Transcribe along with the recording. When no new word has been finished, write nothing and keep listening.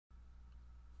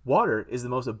Water is the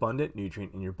most abundant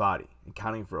nutrient in your body,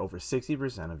 accounting for over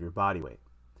 60% of your body weight.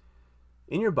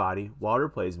 In your body, water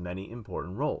plays many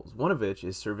important roles, one of which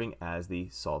is serving as the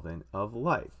solvent of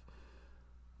life.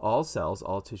 All cells,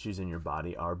 all tissues in your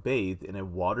body are bathed in a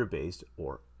water-based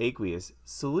or aqueous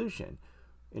solution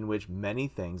in which many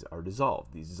things are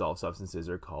dissolved. These dissolved substances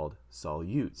are called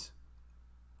solutes.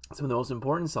 Some of the most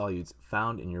important solutes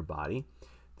found in your body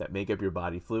that make up your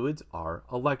body fluids are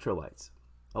electrolytes.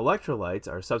 Electrolytes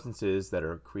are substances that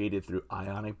are created through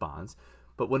ionic bonds,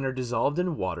 but when they're dissolved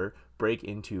in water, break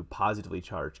into positively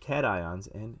charged cations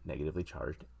and negatively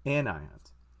charged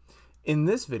anions. In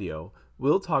this video,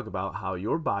 we'll talk about how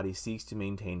your body seeks to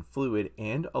maintain fluid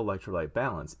and electrolyte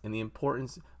balance and the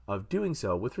importance of doing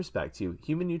so with respect to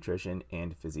human nutrition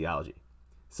and physiology.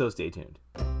 So stay tuned.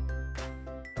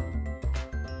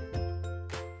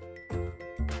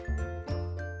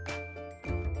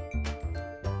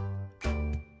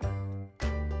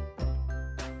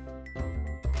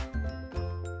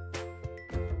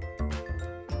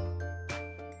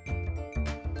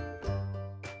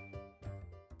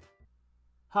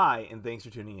 Hi, and thanks for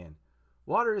tuning in.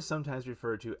 Water is sometimes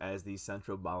referred to as the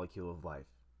central molecule of life.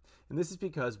 And this is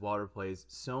because water plays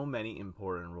so many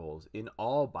important roles in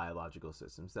all biological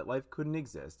systems that life couldn't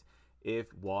exist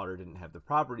if water didn't have the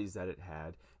properties that it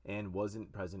had and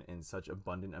wasn't present in such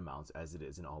abundant amounts as it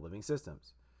is in all living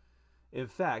systems. In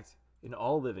fact, in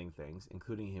all living things,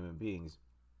 including human beings,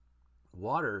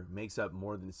 water makes up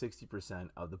more than 60%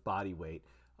 of the body weight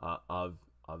of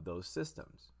those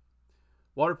systems.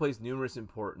 Water plays numerous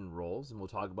important roles, and we'll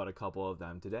talk about a couple of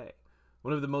them today.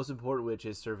 One of the most important which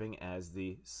is serving as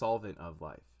the solvent of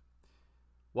life.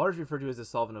 Water is referred to as the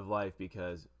solvent of life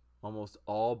because almost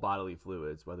all bodily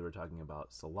fluids, whether we're talking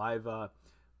about saliva,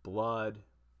 blood,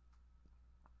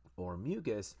 or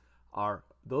mucus,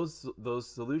 those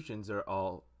solutions are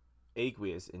all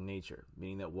aqueous in nature,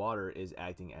 meaning that water is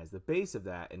acting as the base of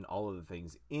that, and all of the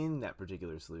things in that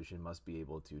particular solution must be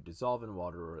able to dissolve in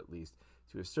water, or at least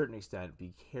to a certain extent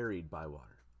be carried by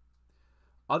water.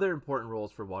 Other important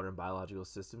roles for water in biological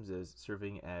systems is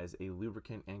serving as a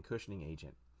lubricant and cushioning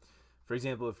agent. For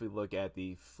example, if we look at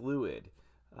the fluid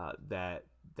that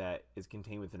is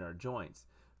contained within our joints,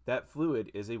 that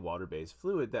fluid is a water-based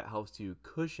fluid that helps to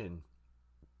cushion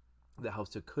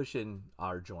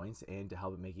our joints and to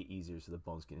help it make it easier so the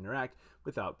bones can interact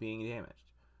without being damaged.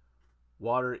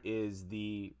 Water is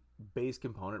the base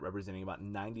component representing about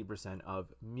 90%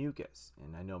 of mucus.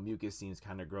 And I know mucus seems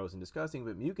kind of gross and disgusting,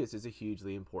 but mucus is a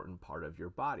hugely important part of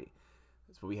your body.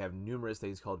 So we have numerous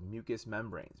things called mucous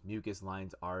membranes. Mucus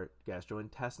lines our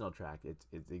gastrointestinal tract. It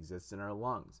exists in our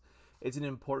lungs. It's an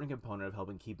important component of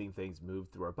helping keeping things move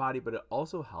through our body, but it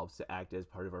also helps to act as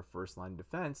part of our first line of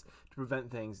defense to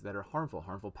prevent things that are harmful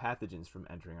pathogens from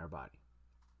entering our body.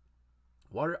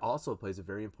 Water also plays a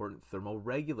very important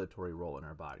thermoregulatory role in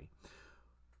our body.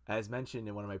 As mentioned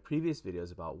in one of my previous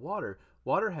videos about water,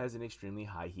 water has an extremely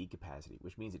high heat capacity,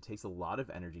 which means it takes a lot of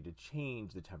energy to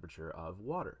change the temperature of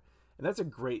water. And that's a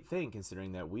great thing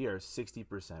considering that we are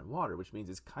 60% water, which means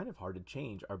it's kind of hard to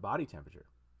change our body temperature.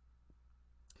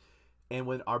 And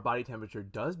when our body temperature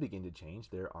does begin to change,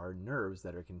 there are nerves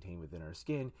that are contained within our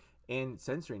skin and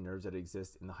sensory nerves that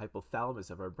exist in the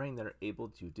hypothalamus of our brain that are able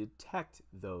to detect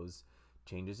those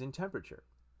changes in temperature.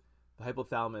 The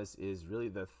hypothalamus is really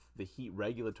the heat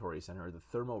regulatory center, or the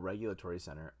thermoregulatory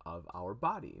center of our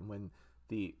body. And when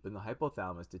the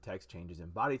hypothalamus detects changes in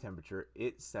body temperature,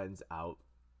 it sends out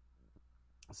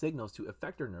signals to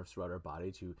affect our nerves throughout our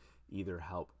body to either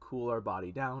help cool our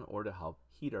body down or to help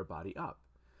heat our body up.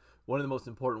 One of the most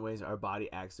important ways our body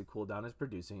acts to cool down is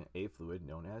producing a fluid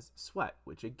known as sweat,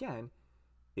 which again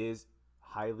is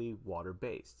highly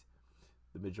water-based.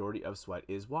 The majority of sweat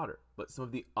is water, but some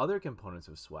of the other components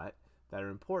of sweat that are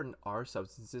important are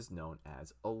substances known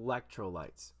as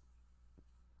electrolytes.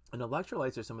 And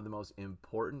electrolytes are some of the most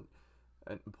important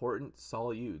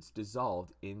solutes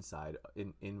dissolved inside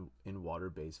in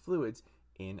water-based fluids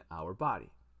in our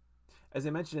body. As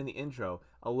I mentioned in the intro,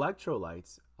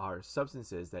 electrolytes are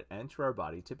substances that enter our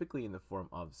body typically in the form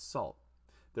of salt.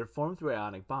 They're formed through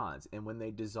ionic bonds, and when they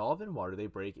dissolve in water, they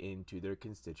break into their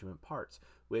constituent parts,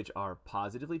 which are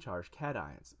positively charged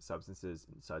cations, substances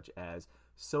such as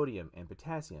sodium and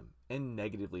potassium, and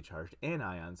negatively charged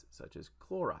anions such as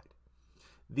chloride.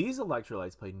 These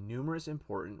electrolytes play numerous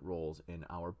important roles in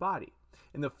our body.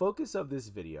 And the focus of this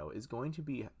video is going to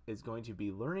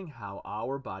be learning how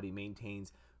our body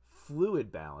maintains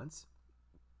fluid balance,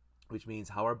 which means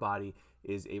how our body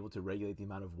is able to regulate the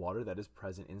amount of water that is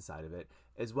present inside of it,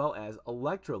 as well as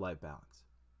electrolyte balance.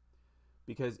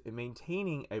 because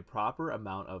maintaining a proper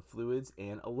amount of fluids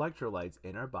and electrolytes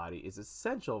in our body is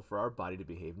essential for our body to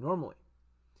behave normally.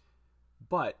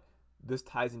 But this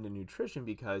ties into nutrition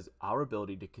because our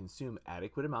ability to consume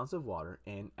adequate amounts of water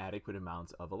and adequate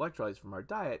amounts of electrolytes from our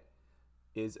diet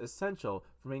is essential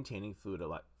for maintaining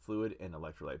fluid and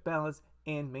electrolyte balance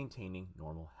and maintaining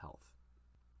normal health.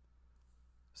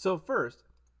 So first,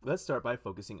 let's start by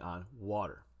focusing on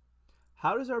water.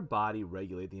 How does our body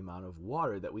regulate the amount of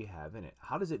water that we have in it?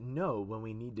 How does it know when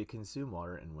we need to consume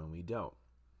water and when we don't?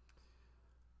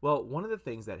 Well, one of the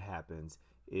things that happens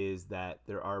is that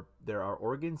there are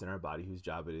organs in our body whose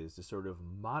job it is to sort of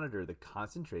monitor the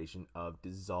concentration of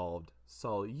dissolved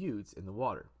solutes in the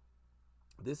water.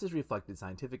 This is reflected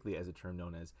scientifically as a term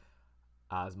known as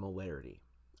osmolarity.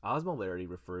 Osmolarity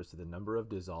refers to the number of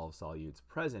dissolved solutes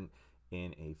present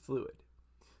in a fluid.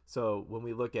 So when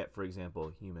we look at, for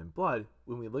example, human blood,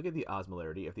 when we look at the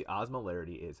osmolarity, if the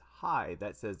osmolarity is high,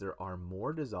 that says there are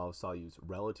more dissolved solutes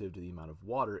relative to the amount of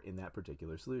water in that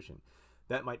particular solution.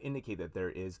 That might indicate that there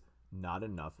is not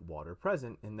enough water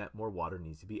present and that more water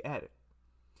needs to be added.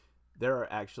 There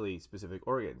are actually specific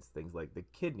organs, things like the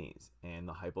kidneys and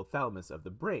the hypothalamus of the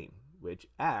brain, which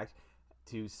act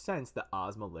to sense the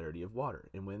osmolarity of water.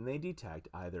 And when they detect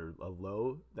either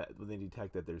when they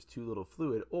detect that there's too little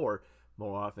fluid, or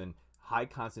more often high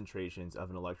concentrations of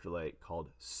an electrolyte called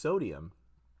sodium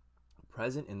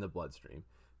present in the bloodstream,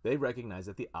 they recognize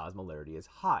that the osmolarity is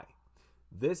high.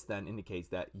 This then indicates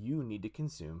that you need to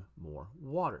consume more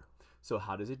water. So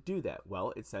how does it do that?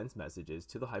 Well, it sends messages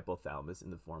to the hypothalamus in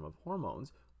the form of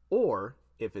hormones, or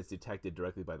if it's detected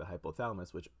directly by the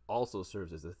hypothalamus, which also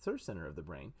serves as the thirst center of the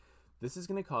brain, this is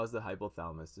going to cause the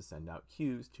hypothalamus to send out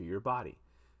cues to your body.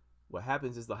 What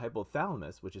happens is the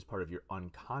hypothalamus, which is part of your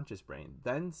unconscious brain,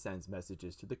 then sends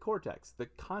messages to the cortex, the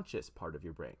conscious part of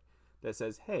your brain, that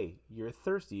says, hey, you're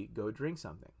thirsty, go drink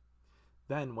something.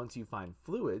 Then once you find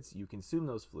fluids, you consume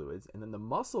those fluids, and then the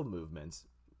muscle movements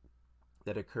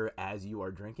that occur as you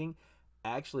are drinking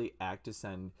actually act to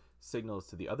send signals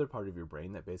to the other part of your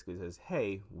brain that basically says,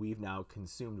 hey, we've now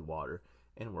consumed water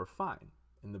and we're fine.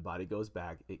 And the body goes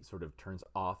back, it sort of turns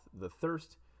off the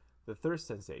thirst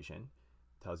sensation,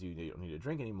 tells you don't need to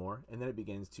drink anymore, and then it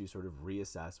begins to sort of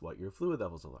reassess what your fluid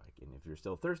levels are like. And if you're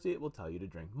still thirsty, it will tell you to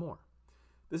drink more.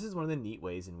 This is one of the neat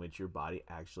ways in which your body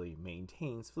actually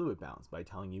maintains fluid balance, by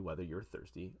telling you whether you're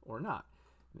thirsty or not.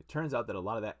 And it turns out that a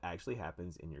lot of that actually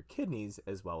happens in your kidneys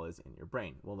as well as in your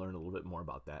brain. We'll learn a little bit more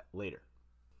about that later.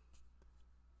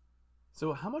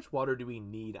 So how much water do we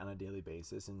need on a daily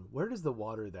basis, and where does the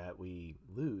water that we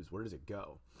lose, where does it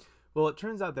go? Well, it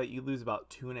turns out that you lose about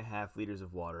 2.5 liters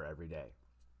of water every day.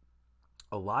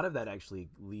 A lot of that actually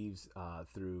leaves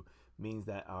through means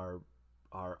that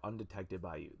are undetected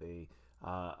by you.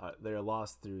 They're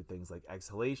lost through things like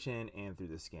exhalation and through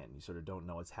the skin. You sort of don't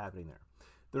know what's happening there.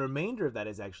 The remainder of that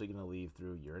is actually going to leave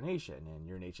through urination, and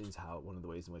urination is one of the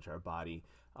ways in which our body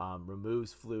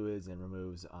removes fluids and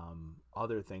removes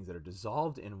other things that are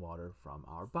dissolved in water from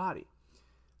our body.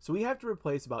 So we have to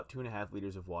replace about 2.5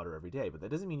 liters of water every day, but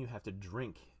that doesn't mean you have to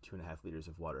drink 2.5 liters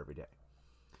of water every day.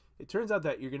 It turns out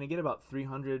that you're going to get about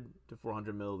 300 to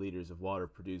 400 milliliters of water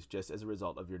produced just as a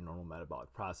result of your normal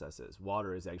metabolic processes.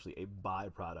 Water is actually a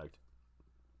byproduct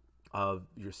of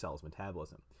your cell's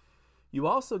metabolism. You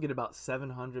also get about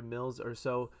 700 mils or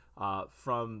so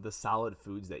from the solid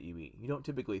foods that you eat. You don't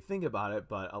typically think about it,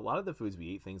 but a lot of the foods we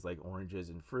eat, things like oranges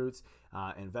and fruits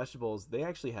and vegetables, they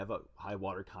actually have a high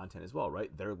water content as well,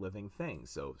 right? They're living things.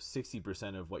 So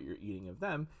 60% of what you're eating of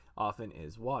them often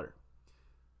is water.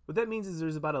 What that means is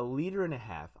there's about 1.5 liters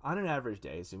on an average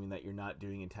day, assuming that you're not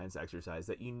doing intense exercise,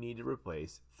 that you need to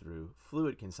replace through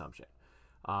fluid consumption.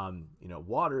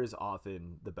 Water is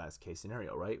often the best case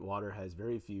scenario, right? Water has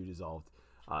very few dissolved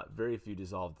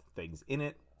things in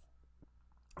it,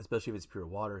 especially if it's pure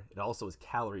water. It also is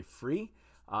calorie free.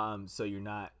 So you're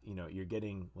not, you're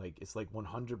getting it's like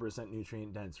 100%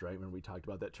 nutrient dense, right? Remember we talked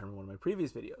about that term in one of my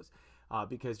previous videos,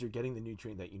 because you're getting the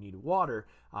nutrient that you need, water,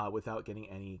 without getting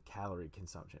any calorie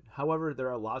consumption. However, there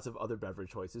are lots of other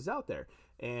beverage choices out there,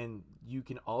 and you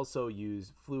can also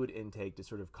use fluid intake to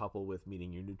sort of couple with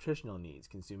meeting your nutritional needs,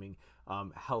 consuming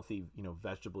healthy,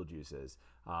 vegetable juices,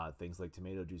 things like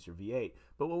tomato juice or V8.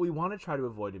 But what we want to try to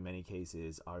avoid in many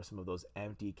cases are some of those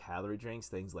empty calorie drinks,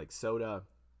 things like soda,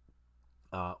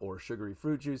 or sugary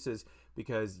fruit juices,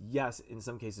 because yes, in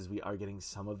some cases we are getting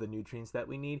some of the nutrients that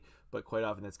we need, but quite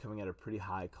often that's coming at a pretty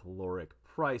high caloric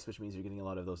price, which means you're getting a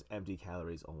lot of those empty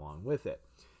calories along with it.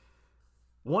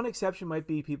 One exception might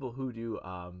be people who do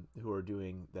a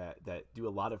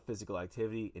lot of physical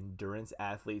activity, endurance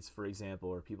athletes, for example,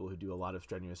 or people who do a lot of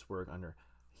strenuous work under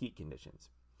heat conditions.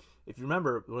 If you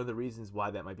remember, one of the reasons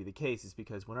why that might be the case is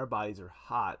because when our bodies are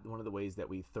hot, one of the ways that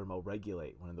we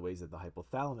thermoregulate, one of the ways that the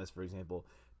hypothalamus, for example,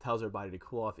 tells our body to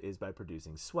cool off is by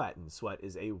producing sweat. And sweat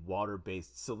is a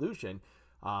water-based solution,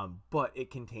 but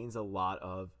it contains a lot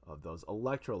of those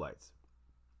electrolytes.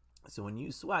 So when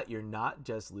you sweat, you're not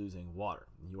just losing water.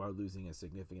 You are losing a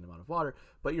significant amount of water,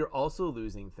 but you're also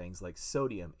losing things like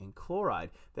sodium and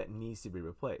chloride that needs to be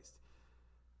replaced.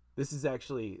 This is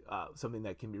actually something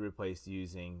that can be replaced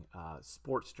using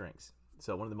sports drinks.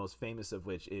 So one of the most famous of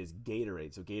which is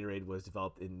Gatorade. So Gatorade was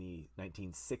developed in the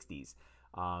 1960s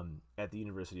at the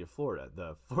University of Florida.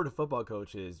 The Florida football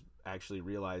coaches actually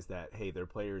realized that, hey, their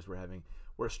players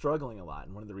were struggling a lot.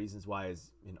 And one of the reasons why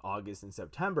is in August and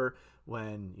September,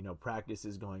 when practice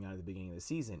is going on at the beginning of the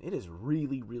season, it is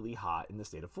really, really hot in the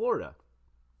state of Florida.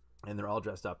 And they're all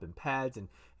dressed up in pads,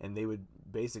 and they would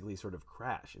basically sort of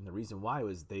crash. And the reason why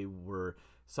was they were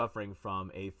suffering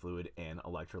from a fluid and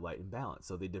electrolyte imbalance.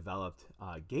 So they developed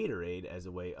Gatorade as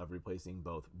a way of replacing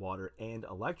both water and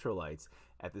electrolytes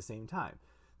at the same time.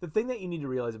 The thing that you need to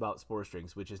realize about sports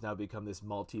drinks, which has now become this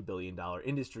multi-billion-dollar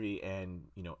industry, and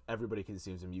everybody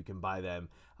consumes them. You can buy them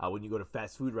when you go to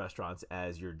fast food restaurants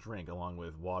as your drink, along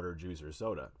with water, juice, or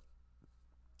soda.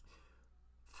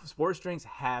 Sports drinks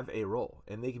have a role,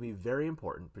 and they can be very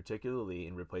important, particularly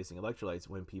in replacing electrolytes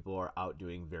when people are out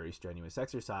doing very strenuous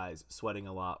exercise, sweating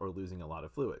a lot, or losing a lot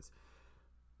of fluids.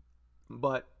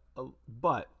 But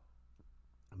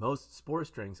most sports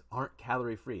drinks aren't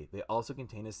calorie-free. They also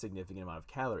contain a significant amount of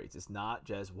calories. It's not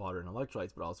just water and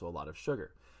electrolytes, but also a lot of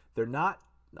sugar. They're not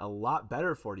a lot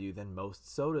better for you than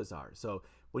most sodas are. So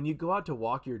when you go out to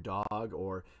walk your dog,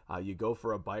 or you go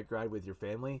for a bike ride with your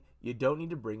family, you don't need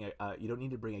to bring a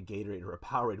Gatorade or a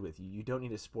Powerade with you. You don't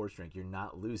need a sports drink. You're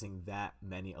not losing that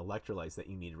many electrolytes that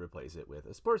you need to replace it with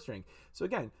a sports drink. So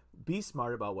again, be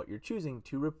smart about what you're choosing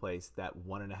to replace that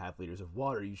 1.5 liters of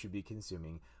water you should be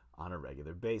consuming on a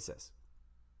regular basis.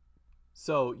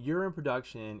 So urine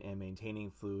production and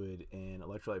maintaining fluid and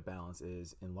electrolyte balance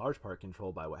is in large part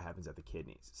controlled by what happens at the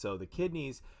kidneys. So the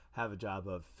kidneys have a job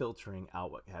of filtering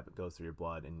out what goes through your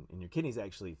blood, and your kidneys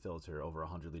actually filter over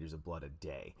 100 liters of blood a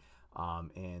day.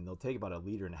 And they'll take about 1.5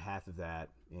 liters of that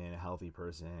in a healthy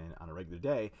person on a regular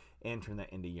day and turn that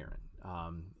into urine.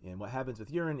 And what happens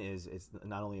with urine is it's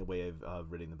not only a way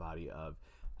of ridding the body of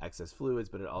excess fluids,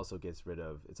 but it's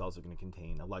also going to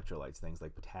contain electrolytes, things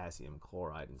like potassium,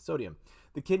 chloride, and sodium.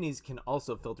 The kidneys can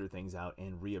also filter things out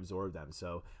and reabsorb them.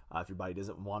 So if your body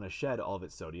doesn't want to shed all of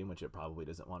its sodium, which it probably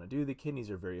doesn't want to do, the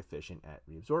kidneys are very efficient at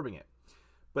reabsorbing it.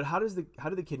 But how do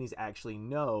the kidneys actually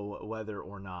know whether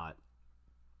or not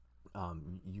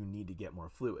you need to get more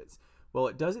fluids? Well,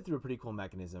 it does it through a pretty cool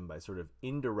mechanism by sort of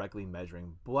indirectly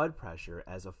measuring blood pressure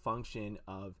as a function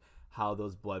of how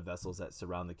those blood vessels that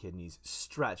surround the kidneys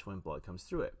stretch when blood comes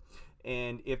through it.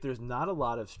 And if there's not a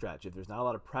lot of stretch, if there's not a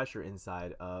lot of pressure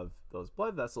inside of those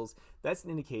blood vessels, that's an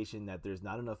indication that there's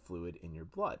not enough fluid in your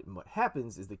blood. And what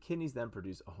happens is the kidneys then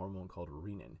produce a hormone called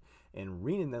renin. And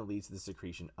renin then leads to the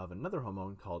secretion of another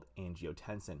hormone called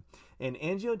angiotensin. And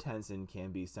angiotensin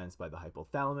can be sensed by the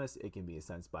hypothalamus. It can be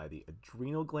sensed by the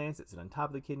adrenal glands that sit on top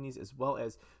of the kidneys, as well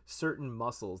as certain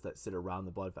muscles that sit around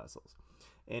the blood vessels.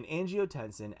 And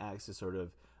angiotensin acts to sort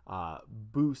of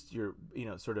boost your,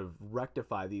 sort of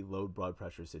rectify the low blood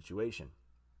pressure situation.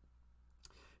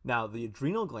 Now, the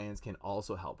adrenal glands can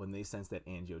also help. When they sense that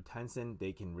angiotensin,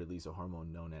 they can release a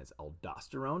hormone known as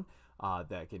aldosterone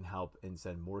that can help and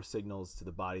send more signals to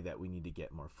the body that we need to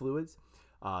get more fluids.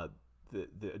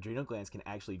 The adrenal glands can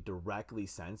actually directly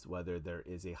sense whether there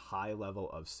is a high level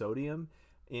of sodium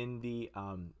in the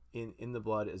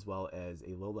blood, as well as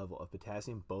a low level of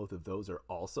potassium. Both of those are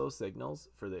also signals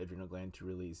for the adrenal glands to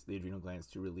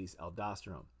release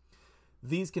aldosterone.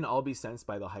 These can all be sensed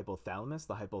by the hypothalamus.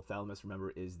 The hypothalamus,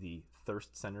 remember, is the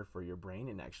thirst center for your brain,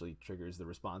 and actually triggers the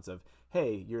response of,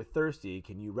 hey, you're thirsty,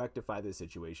 can you rectify this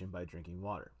situation by drinking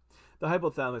water? The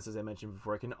hypothalamus, as I mentioned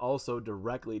before, can also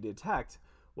directly detect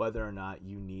whether or not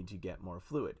you need to get more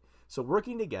fluid. So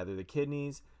working together, the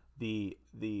kidneys, the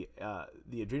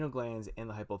adrenal glands,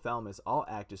 and the hypothalamus all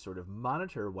act to sort of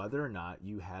monitor whether or not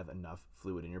you have enough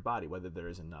fluid in your body, whether there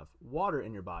is enough water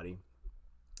in your body,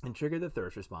 and trigger the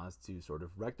thirst response to sort of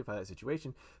rectify that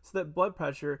situation so that blood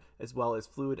pressure as well as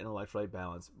fluid and electrolyte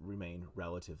balance remain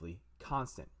relatively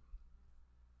constant.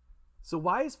 So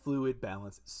why is fluid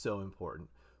balance so important?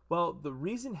 Well, the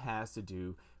reason has to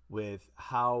do with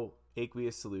how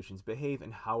aqueous solutions behave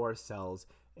and how our cells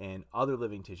and other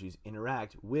living tissues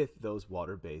interact with those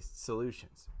water-based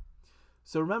solutions.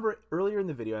 So remember earlier in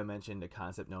the video I mentioned a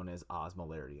concept known as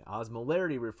osmolarity.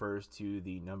 Osmolarity refers to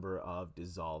the number of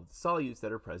dissolved solutes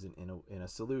that are present in a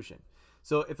solution.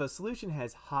 So if a solution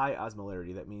has high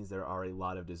osmolarity, that means there are a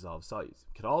lot of dissolved solutes.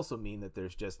 It could also mean that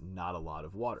there's just not a lot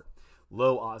of water.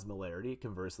 Low osmolarity,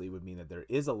 conversely, would mean that there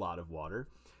is a lot of water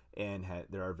and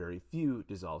there are very few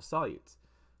dissolved solutes.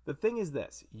 The thing is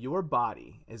this, your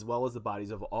body, as well as the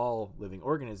bodies of all living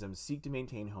organisms, seek to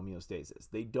maintain homeostasis.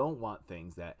 They don't want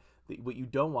things what you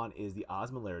don't want is the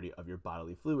osmolarity of your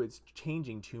bodily fluids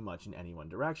changing too much in any one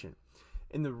direction.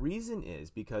 And the reason is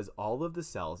because all of the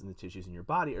cells and the tissues in your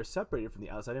body are separated from the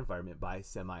outside environment by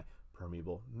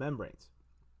semi-permeable membranes.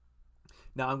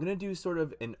 Now I'm going to do sort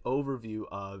of an overview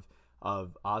of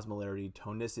osmolarity,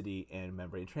 tonicity, and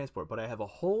membrane transport, but I have a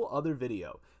whole other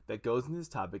video that goes into this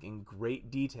topic in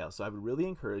great detail. So I would really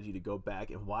encourage you to go back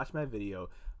and watch my video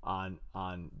on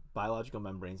biological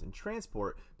membranes and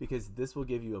transport, because this will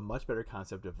give you a much better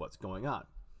concept of what's going on.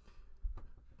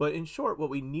 But in short, what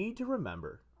we need to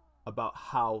remember about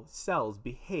how cells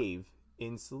behave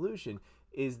in solution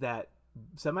is that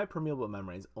semi-permeable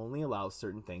membranes only allow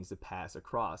certain things to pass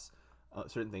across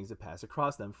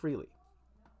them freely.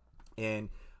 And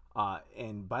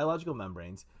biological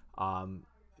membranes,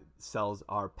 cells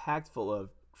are packed full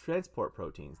of transport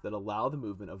proteins that allow the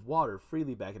movement of water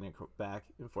freely back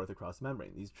and forth across the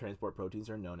membrane. These transport proteins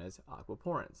are known as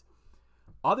aquaporins.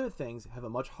 Other things have a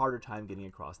much harder time getting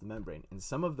across the membrane, and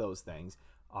some of those things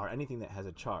are anything that has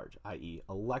a charge, i.e.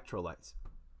 electrolytes.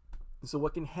 So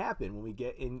what can happen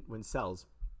when cells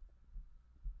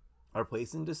are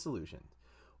placed into solution,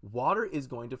 water is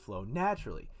going to flow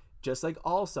naturally, just like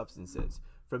all substances,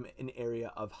 from an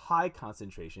area of high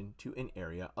concentration to an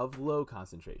area of low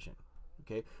concentration.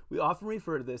 Okay? We often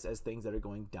refer to this as things that are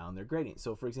going down their gradient.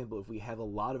 So for example, if we have a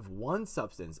lot of one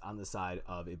substance on the side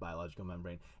of a biological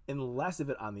membrane and less of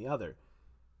it on the other,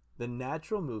 the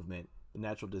natural movement, the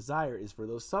natural desire is for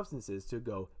those substances to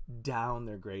go down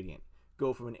their gradient,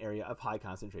 go from an area of high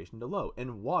concentration to low,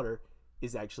 and water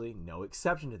is actually no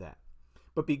exception to that.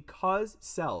 But because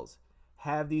cells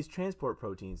have these transport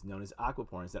proteins known as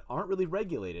aquaporins that aren't really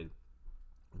regulated,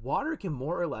 water can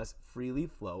more or less freely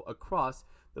flow across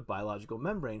the biological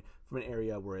membrane from an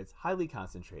area where it's highly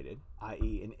concentrated,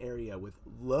 i.e. an area with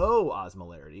low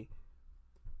osmolarity,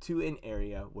 to an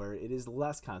area where it is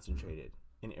less concentrated,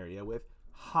 an area with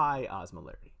high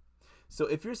osmolarity. So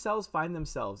if your cells find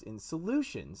themselves in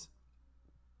solutions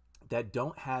that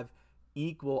don't have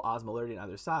equal osmolarity on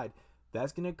either side,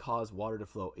 that's going to cause water to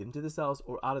flow into the cells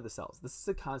or out of the cells. This is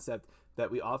a concept that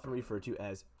we often refer to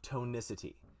as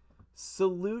tonicity.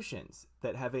 Solutions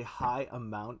that have a high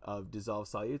amount of dissolved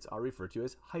solutes are referred to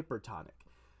as hypertonic.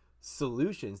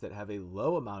 Solutions that have a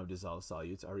low amount of dissolved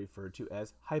solutes are referred to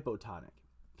as hypotonic.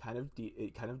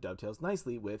 It kind of dovetails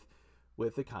nicely with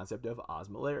the concept of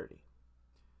osmolarity.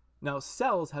 Now,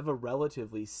 cells have a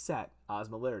relatively set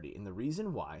osmolarity, and the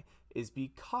reason why is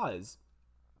because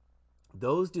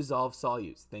those dissolved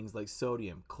solutes, things like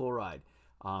sodium, chloride,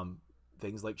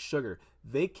 things like sugar,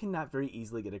 they cannot very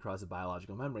easily get across the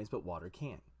biological membranes, but water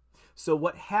can. So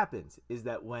what happens is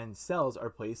that when cells are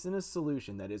placed in a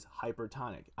solution that is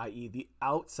hypertonic, i.e. the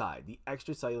outside, the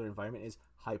extracellular environment is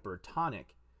hypertonic,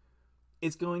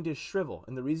 it's going to shrivel.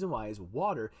 And the reason why is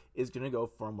water is going to go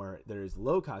from where there is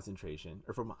low concentration,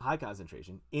 or from high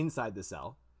concentration inside the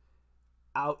cell,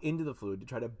 out into the fluid to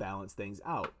try to balance things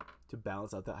out, to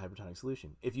balance out that hypertonic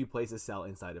solution. If you place a cell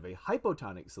inside of a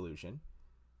hypotonic solution,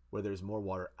 where there's more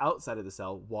water outside of the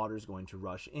cell, water is going to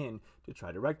rush in to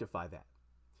try to rectify that.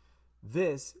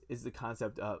 This is the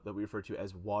concept that we refer to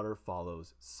as water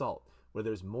follows salt. Where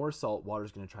there's more salt, water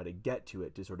is going to try to get to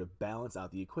it to sort of balance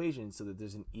out the equation so that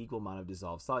there's an equal amount of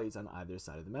dissolved solutes on either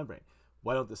side of the membrane.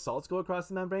 Why don't the salts go across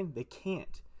the membrane? They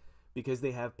can't, because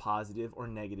they have positive or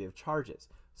negative charges.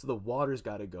 So the water's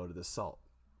got to go to the salt.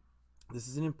 This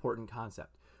is an important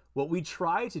concept. What we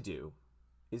try to do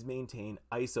is maintain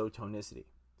isotonicity.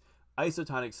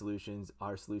 Isotonic solutions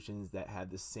are solutions that have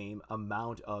the same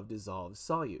amount of dissolved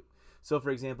solute. So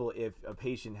for example, if a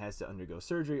patient has to undergo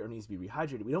surgery or needs to be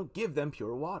rehydrated, we don't give them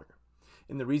pure water.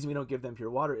 And the reason we don't give them pure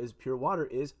water is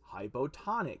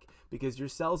hypotonic, because your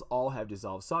cells all have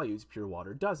dissolved solutes, pure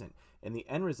water doesn't. And the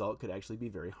end result could actually be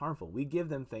very harmful. We give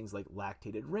them things like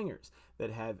lactated ringers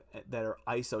that are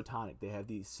isotonic. They have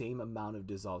the same amount of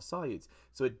dissolved solutes.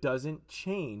 So it doesn't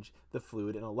change the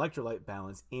fluid and electrolyte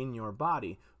balance in your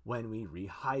body when we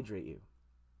rehydrate you.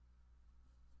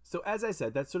 So as I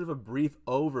said, that's sort of a brief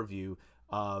overview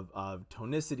of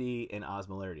tonicity and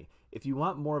osmolarity. If you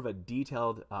want more of a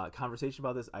detailed conversation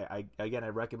about this, I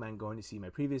recommend going to see my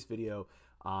previous video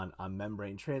on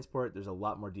membrane transport. There's a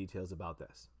lot more details about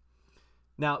this.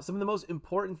 Now, some of the most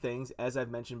important things, as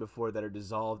I've mentioned before, that are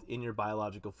dissolved in your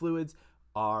biological fluids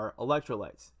are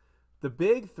electrolytes. The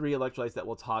big three electrolytes that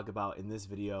we'll talk about in this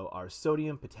video are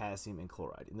sodium, potassium, and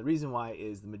chloride. And the reason why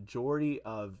is the majority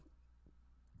of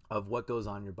what goes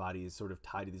on in your body is sort of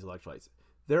tied to these electrolytes.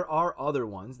 There are other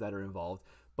ones that are involved,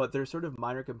 but they're sort of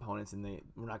minor components, and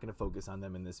we're not going to focus on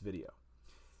them in this video.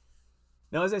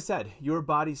 Now, as I said, your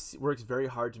body works very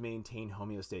hard to maintain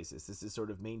homeostasis. This is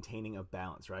sort of maintaining a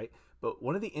balance, right? But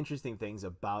one of the interesting things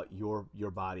about your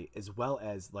body, as well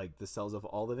as like the cells of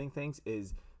all living things,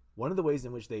 is one of the ways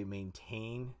in which they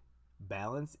maintain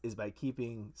balance is by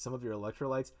keeping some of your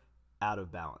electrolytes out of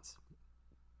balance,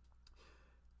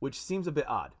 which seems a bit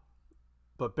odd,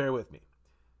 but bear with me.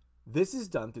 This is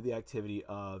done through the activity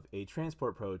of a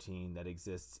transport protein that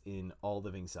exists in all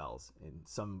living cells in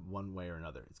some one way or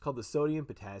another. It's called the sodium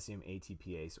potassium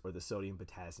ATPase, or the sodium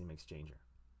potassium exchanger.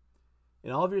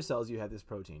 In all of your cells, you have this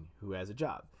protein who has a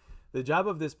job. The job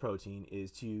of this protein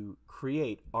is to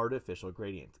create artificial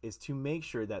gradients. It's to make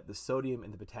sure that the sodium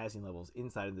and the potassium levels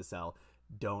inside of the cell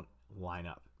don't line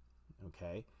up,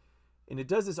 okay? And it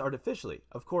does this artificially.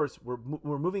 Of course, we're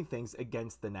moving things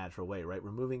against the natural way, right?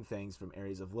 We're moving things from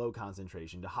areas of low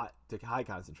concentration to high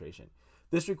concentration.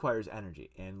 This requires energy,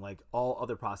 and like all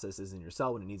other processes in your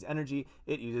cell, when it needs energy,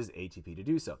 it uses ATP to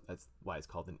do so. That's why it's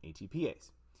called an ATPase.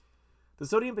 The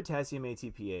sodium potassium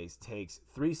ATPase takes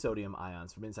 3 sodium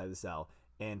ions from inside the cell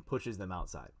and pushes them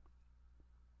outside.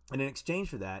 And in exchange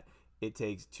for that, it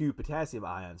takes 2 potassium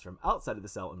ions from outside of the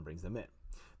cell and brings them in.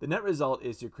 The net result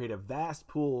is to create a vast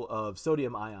pool of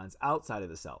sodium ions outside of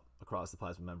the cell across the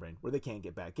plasma membrane where they can't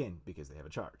get back in because they have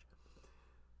a charge.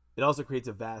 It also creates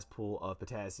a vast pool of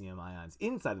potassium ions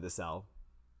inside of the cell,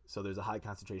 so there's a high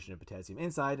concentration of potassium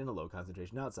inside and a low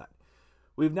concentration outside.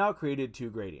 We've now created 2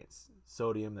 gradients,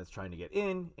 sodium that's trying to get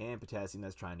in and potassium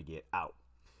that's trying to get out.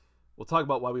 We'll talk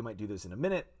about why we might do this in a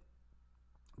minute,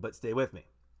 but stay with me.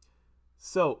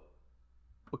 So,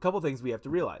 a couple things we have to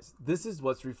realize. This is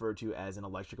what's referred to as an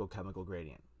electrochemical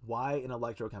gradient. Why an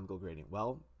electrochemical gradient?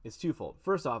 Well, it's twofold.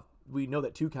 First off, we know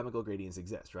that 2 chemical gradients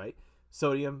exist, right?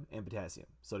 Sodium and potassium.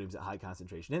 Sodium's at high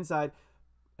concentration inside,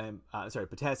 and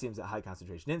potassium's at high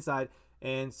concentration inside,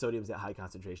 and sodium's at high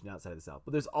concentration outside of the cell.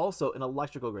 But there's also an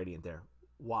electrical gradient there.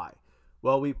 Why?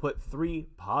 Well, we put 3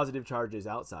 positive charges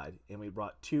outside, and we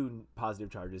brought 2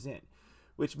 positive charges in,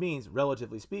 which means,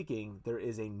 relatively speaking, there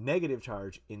is a negative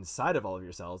charge inside of all of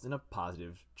your cells and a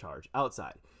positive charge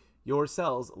outside. Your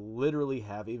cells literally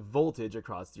have a voltage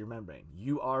across your membrane.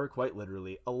 You are quite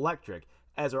literally electric,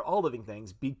 as are all living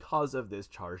things, because of this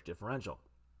charge differential.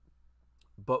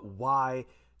 But why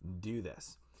do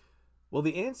this? Well,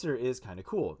 the answer is kind of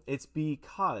cool. It's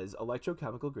because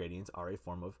electrochemical gradients are a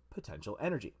form of potential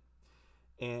energy.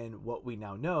 And what we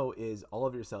now know is all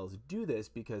of your cells do this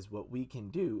because what we can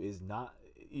do is not,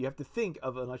 you have to think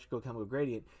of an electrochemical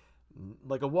gradient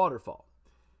like a waterfall.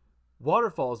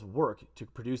 Waterfalls work to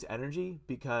produce energy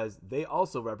because they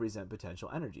also represent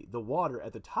potential energy. The water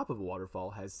at the top of a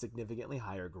waterfall has significantly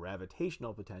higher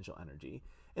gravitational potential energy,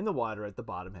 and the water at the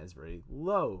bottom has very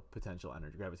low potential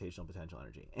energy, gravitational potential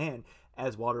energy. And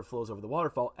as water flows over the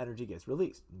waterfall, energy gets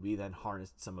released. We then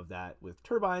harness some of that with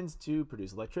turbines to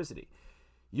produce electricity.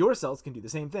 Your cells can do the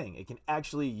same thing. It can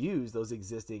actually use those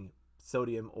existing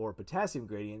sodium or potassium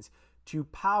gradients to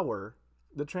power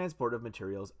the transport of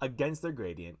materials against their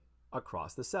gradient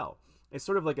across the cell. It's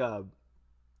sort of like an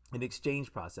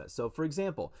exchange process. So for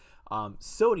example,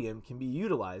 sodium can be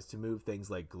utilized to move things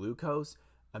like glucose,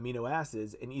 amino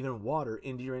acids, and even water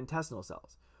into your intestinal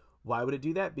cells. Why would it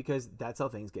do that? Because that's how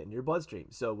things get in your bloodstream.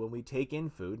 So when we take in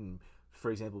food, and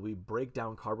for example, we break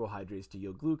down carbohydrates to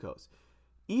yield glucose,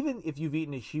 even if you've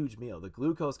eaten a huge meal, the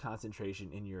glucose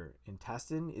concentration in your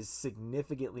intestine is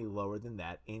significantly lower than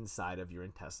that inside of your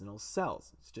intestinal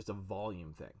cells. It's just a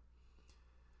volume thing.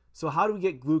 So how do we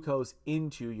get glucose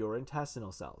into your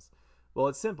intestinal cells? Well,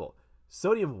 it's simple.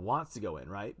 Sodium wants to go in,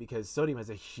 right? Because sodium has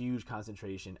a huge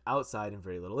concentration outside and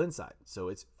very little inside, so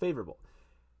it's favorable.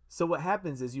 So what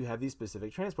happens is you have these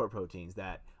specific transport proteins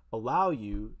that allow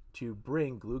you to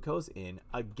bring glucose in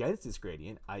against its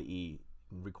gradient, i.e.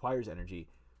 requires energy,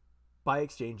 by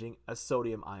exchanging a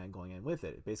sodium ion going in with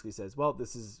it. It basically says, well,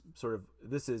 this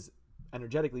is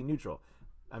energetically neutral.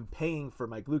 I'm paying for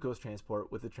my glucose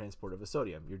transport with the transport of a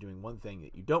sodium. You're doing one thing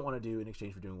that you don't want to do in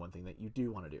exchange for doing one thing that you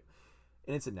do want to do.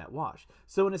 And it's a net wash.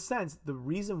 So in a sense, the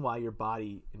reason why your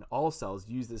body and all cells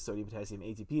use this sodium potassium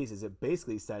ATPase is it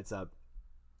basically sets up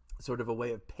sort of a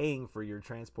way of paying for your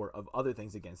transport of other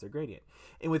things against their gradient.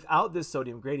 And without this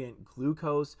sodium gradient,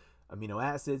 glucose, amino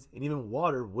acids, and even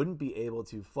water wouldn't be able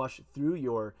to flush through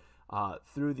your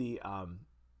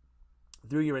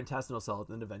through your intestinal cells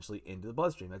and then eventually into the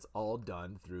bloodstream. That's all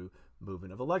done through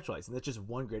movement of electrolytes. And that's just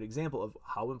one great example of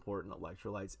how important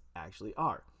electrolytes actually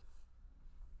are.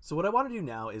 So what I want to do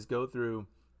now is go through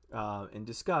and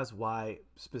discuss why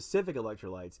specific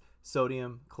electrolytes,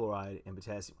 sodium, chloride, and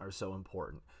potassium, are so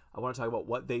important. I want to talk about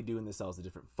what they do in the cells, the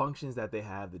different functions that they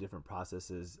have, the different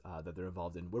processes that they're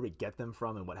involved in, where we get them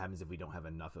from, and what happens if we don't have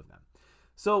enough of them.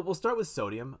 So we'll start with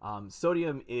sodium.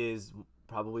 Sodium is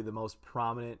probably the most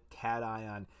prominent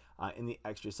cation in the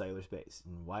extracellular space.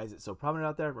 And why is it so prominent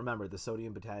out there? Remember, the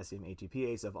sodium potassium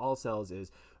ATPase of all cells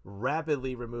is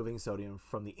rapidly removing sodium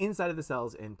from the inside of the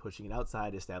cells and pushing it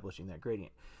outside, establishing that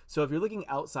gradient. So if you're looking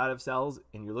outside of cells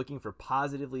and you're looking for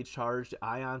positively charged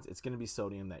ions, it's going to be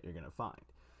sodium that you're going to find.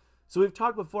 So we've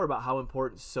talked before about how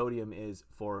important sodium is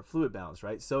for fluid balance,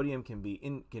 right? Sodium can be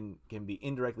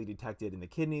indirectly detected in the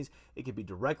kidneys. It can be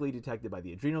directly detected by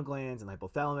the adrenal glands and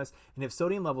hypothalamus. And if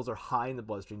sodium levels are high in the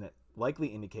bloodstream, that likely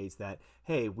indicates that,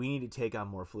 hey, we need to take on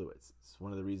more fluids. It's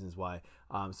one of the reasons why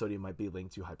sodium might be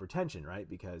linked to hypertension, right?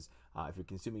 Because if you're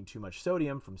consuming too much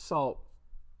sodium from salt,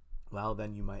 well,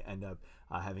 then you might end up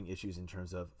having issues in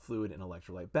terms of fluid and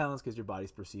electrolyte balance because your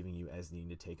body's perceiving you as needing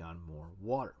to take on more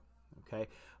water. Okay,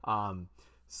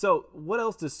 so what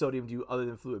else does sodium do other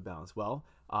than fluid balance? Well,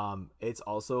 it's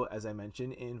also, as I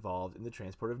mentioned, involved in the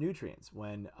transport of nutrients.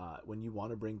 When you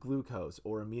want to bring glucose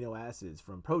or amino acids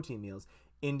from protein meals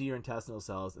into your intestinal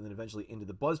cells and then eventually into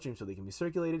the bloodstream so they can be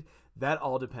circulated, that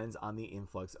all depends on the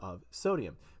influx of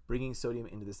sodium. Bringing sodium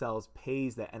into the cells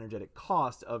pays the energetic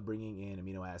cost of bringing in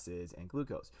amino acids and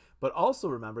glucose. But also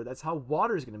remember, that's how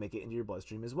water is going to make it into your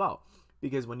bloodstream as well.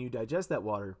 Because when you digest that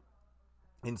water,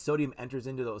 and sodium enters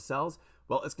into those cells,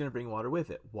 well, it's going to bring water with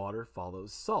it. Water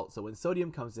follows salt. So when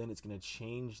sodium comes in, it's going to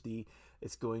change the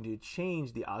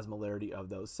osmolarity of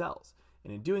those cells.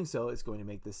 And in doing so, it's going to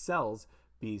make the cells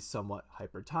be somewhat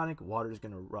hypertonic. Water is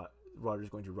going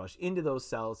to rush into those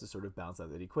cells to sort of balance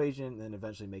out that equation, and then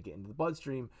eventually make it into the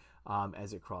bloodstream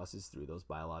as it crosses through those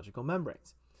biological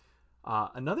membranes.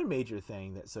 Another major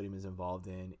thing that sodium is involved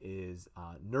in is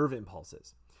nerve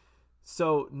impulses.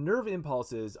 So nerve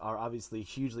impulses are obviously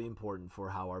hugely important for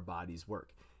how our bodies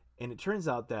work. And it turns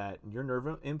out that your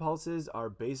nerve impulses are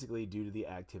basically due to the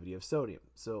activity of sodium.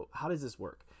 So how does this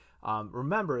work?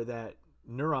 Remember that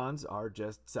neurons are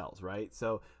just cells, right?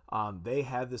 So they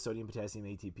have the sodium potassium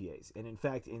ATPase. And in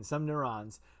fact, in some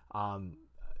neurons,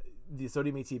 the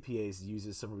sodium ATPase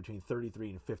uses somewhere between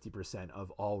 33 and 50% of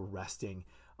all resting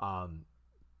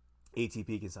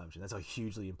ATP consumption. That's how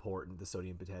hugely important the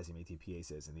sodium potassium ATPase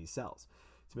is in these cells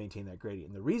to maintain that gradient.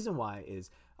 And the reason why is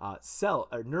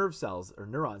nerve cells or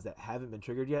neurons that haven't been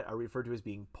triggered yet are referred to as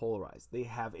being polarized. They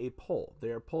have a pole. They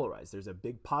are polarized. There's a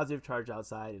big positive charge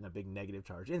outside and a big negative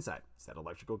charge inside. It's that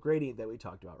electrical gradient that we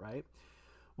talked about, right?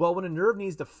 Well, when a nerve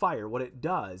needs to fire, what it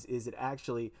does is it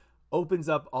actually opens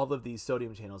up all of these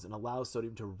sodium channels and allows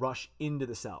sodium to rush into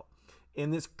the cell.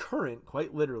 And this current,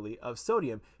 quite literally, of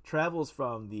sodium travels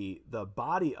from the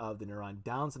body of the neuron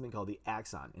down something called the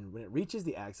axon. And when it reaches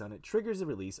the axon, it triggers the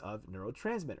release of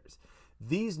neurotransmitters.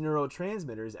 These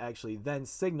neurotransmitters actually then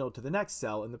signal to the next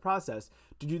cell in the process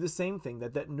to do the same thing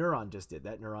that that neuron just did.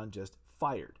 That neuron just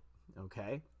fired,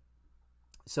 okay?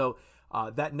 So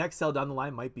that next cell down the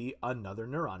line might be another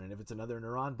neuron. And if it's another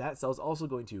neuron, that cell is also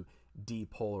going to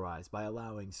depolarize by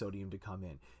allowing sodium to come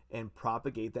in and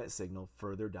propagate that signal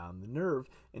further down the nerve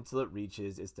until it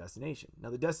reaches its destination. Now,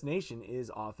 the destination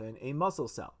is often a muscle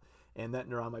cell, and that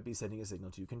neuron might be sending a signal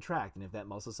to contract. And if that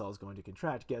muscle cell is going to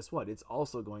contract, guess what? It's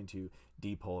also going to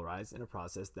depolarize in a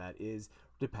process that is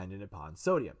dependent upon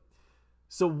sodium.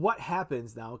 So what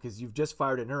happens now, because you've just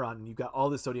fired a neuron and you've got all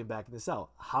the sodium back in the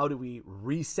cell, how do we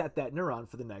reset that neuron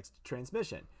for the next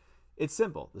transmission? It's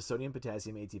simple. The sodium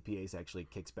potassium ATPase actually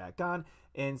kicks back on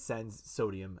and sends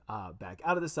sodium back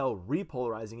out of the cell,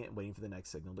 repolarizing it and waiting for the next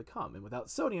signal to come. And without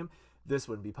sodium, this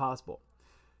wouldn't be possible.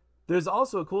 There's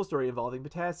also a cool story involving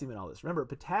potassium in all this. Remember,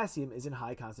 potassium is in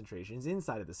high concentrations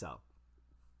inside of the cell.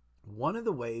 One of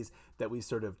the ways that we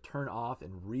sort of turn off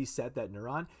and reset that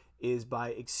neuron is by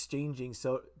exchanging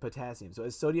potassium. So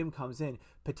as sodium comes in,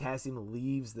 potassium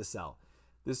leaves the cell.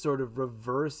 This sort of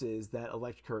reverses that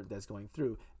electric current that's going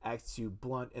through, acts to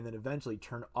blunt and then eventually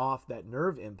turn off that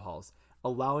nerve impulse,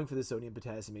 allowing for the sodium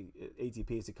potassium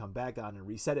ATPase to come back on and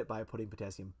reset it by putting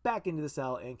potassium back into the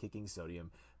cell and kicking sodium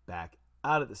back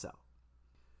out of the cell.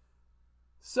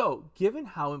 So, given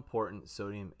how important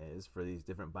sodium is for these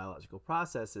different biological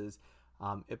processes,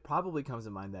 it probably comes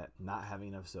to mind that not having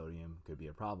enough sodium could be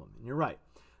a problem. And you're right.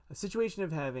 A situation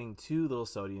of having too little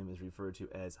sodium is referred to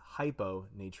as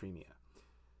hyponatremia.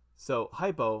 So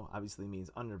hypo obviously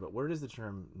means under, but where does the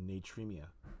term natremia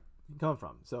come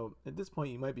from. So at this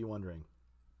point, you might be wondering,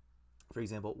 for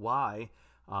example, why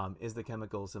is the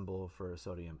chemical symbol for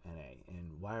sodium Na?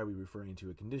 And why are we referring to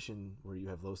a condition where you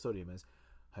have low sodium as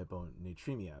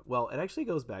hyponatremia? Well, it actually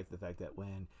goes back to the fact that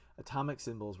when atomic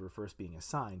symbols were first being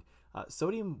assigned,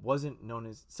 sodium wasn't known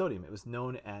as sodium. It was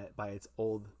known by its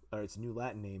new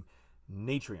Latin name,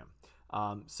 natrium.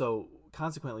 So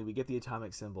consequently, we get the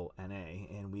atomic symbol Na,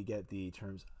 and we get the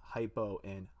terms hypo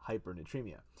and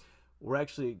hypernatremia. We're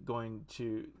actually going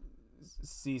to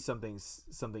see something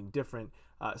different,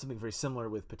 something very similar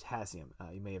with potassium.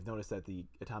 You may have noticed that the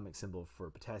atomic symbol for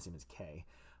potassium is K,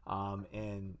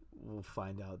 and we'll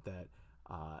find out that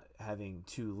having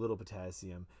too little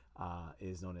potassium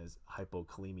is known as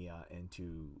hypokalemia, and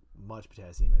too much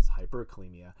potassium is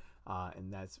hyperkalemia,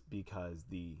 and that's because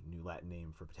the new Latin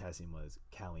name for potassium was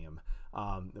kalium,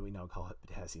 that we now call it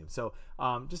potassium. So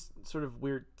just sort of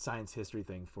weird science history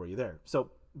thing for you there. So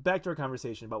back to our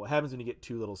conversation about what happens when you get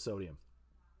too little sodium.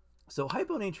 So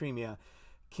hyponatremia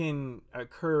can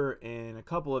occur in a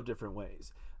couple of different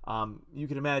ways. You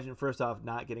can imagine, first off,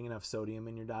 not getting enough sodium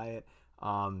in your diet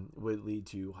would lead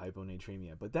to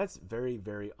hyponatremia, but that's very,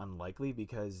 very unlikely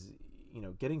because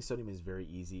getting sodium is very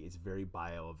easy. It's very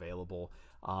bioavailable,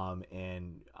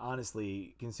 and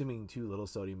honestly, consuming too little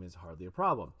sodium is hardly a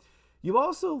problem. You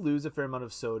also lose a fair amount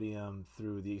of sodium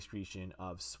through the excretion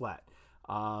of sweat,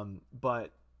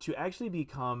 but to actually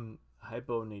become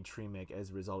hyponatremic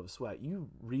as a result of sweat, you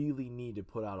really need to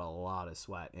put out a lot of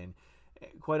sweat, and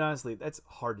quite honestly, that's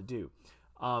hard to do.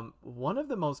 One of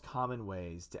the most common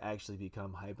ways to actually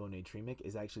become hyponatremic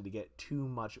is actually to get too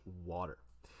much water.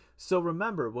 So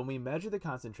remember, when we measure the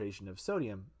concentration of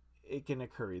sodium, it can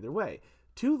occur either way.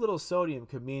 Too little sodium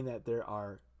could mean that there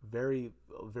are very,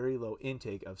 very low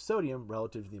intake of sodium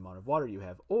relative to the amount of water you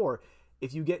have, or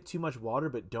if you get too much water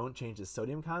but don't change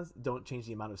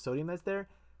the amount of sodium that's there,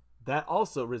 that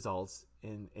also results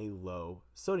in a low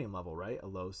sodium level, right? A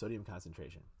low sodium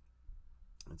concentration.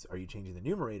 Are you changing the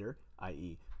numerator,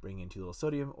 i.e. bringing in too little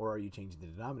sodium, or are you changing the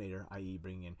denominator, i.e.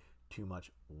 bringing in too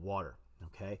much water?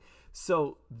 Okay,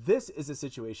 so this is a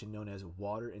situation known as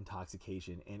water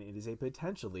intoxication, and it is a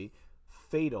potentially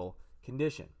fatal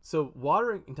condition. So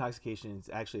water intoxication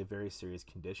is actually a very serious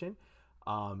condition.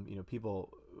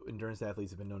 Endurance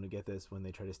athletes have been known to get this when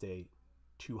they try to stay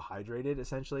too hydrated,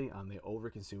 essentially. They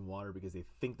overconsume water because they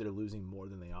think they're losing more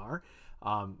than they are.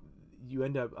 You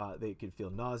end up, they could feel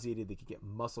nauseated, they could get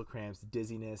muscle cramps,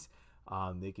 dizziness,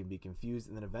 they can be confused,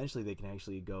 and then eventually they can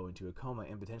actually go into a coma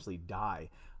and potentially die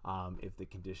if the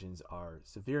conditions are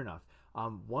severe enough.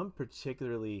 One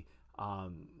particularly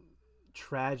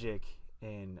tragic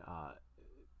and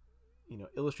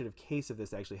illustrative case of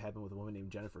this actually happened with a woman named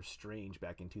Jennifer Strange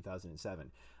back in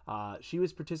 2007. She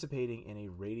was participating in a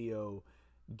radio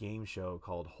game show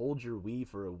called Hold Your Wee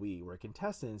for a Wee, where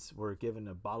contestants were given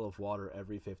a bottle of water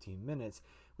every 15 minutes,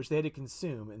 which they had to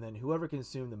consume, and then whoever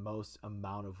consumed the most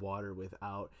amount of water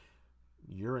without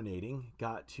urinating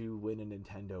got to win a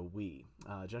Nintendo Wii.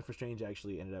 Jennifer Strange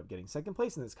actually ended up getting second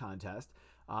place in this contest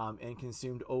and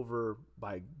consumed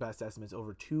by best estimates,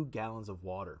 over 2 gallons of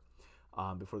water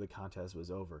before the contest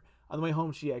was over. On the way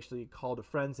home, she actually called a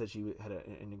friend, said she had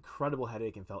an incredible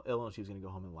headache and felt ill, and she was going to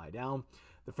go home and lie down.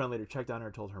 The friend later checked on her,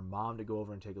 told her mom to go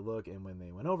over and take a look, and when they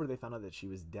went over, they found out that she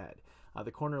was dead. The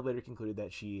coroner later concluded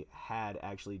that she had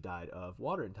actually died of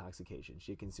water intoxication.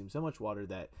 She had consumed so much water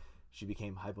that she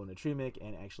became hyponatremic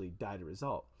and actually died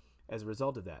as a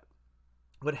result of that.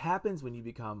 What happens when you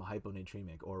become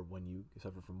hyponatremic, or when you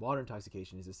suffer from water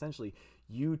intoxication, is essentially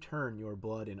you turn your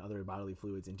blood and other bodily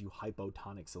fluids into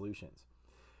hypotonic solutions.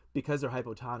 Because they're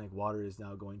hypotonic, water is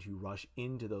now going to rush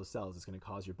into those cells. It's going to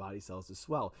cause your body cells to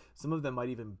swell. Some of them might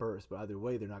even burst, but either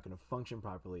way, they're not going to function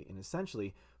properly. And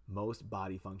essentially, most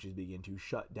body functions begin to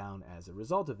shut down as a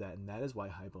result of that. And that is why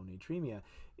hyponatremia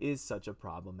is such a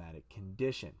problematic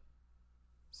condition.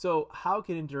 So how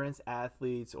can endurance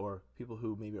athletes or people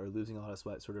who maybe are losing a lot of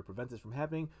sweat sort of prevent this from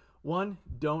happening? One,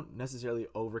 don't necessarily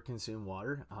overconsume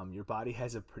water. Your body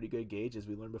has a pretty good gauge, as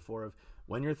we learned before, of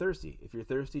when you're thirsty. If you're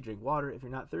thirsty, drink water. If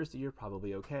you're not thirsty, you're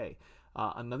probably okay.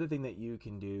 Another thing that you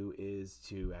can do is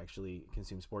to actually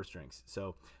consume sports drinks.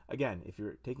 So again, if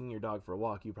you're taking your dog for a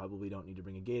walk, you probably don't need to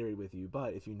bring a Gatorade with you,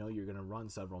 but if you know you're going to run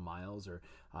several miles, or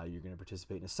you're going to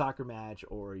participate in a soccer match,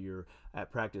 or you're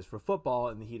at practice for football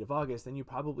in the heat of August, then you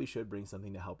probably should bring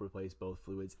something to help replace both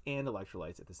fluids and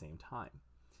electrolytes at the same time.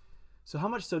 So how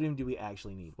much sodium do we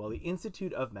actually need? Well, the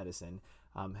Institute of Medicine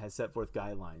has set forth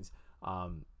guidelines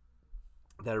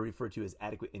that are referred to as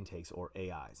adequate intakes, or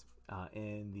AIs.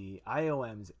 And the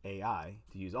IOM's AI,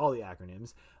 to use all the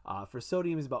acronyms, for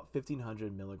sodium is about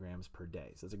 1,500 milligrams per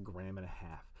day. So that's 1.5 grams.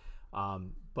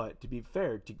 But to be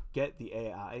fair, to get the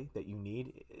AI that you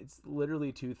need, it's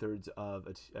literally 2/3 of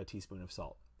a teaspoon of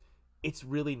salt. It's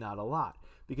really not a lot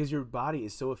because your body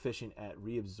is so efficient at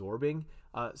reabsorbing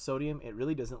sodium, it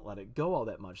really doesn't let it go all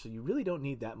that much. So you really don't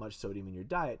need that much sodium in your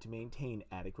diet to maintain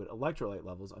adequate electrolyte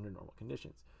levels under normal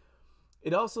conditions.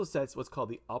 It also sets what's called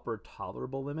the upper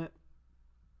tolerable limit,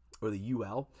 or the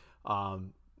UL.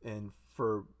 And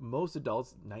for most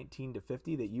adults, 19 to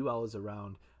 50, the UL is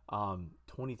around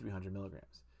 2,300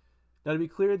 milligrams. Now, to be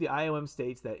clear, the IOM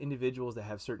states that individuals that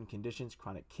have certain conditions,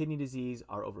 chronic kidney disease,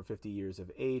 are over 50 years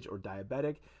of age, or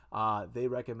diabetic, they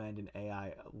recommend an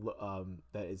AI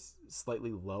that is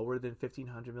slightly lower than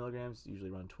 1,500 milligrams,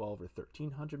 usually around 1,200 or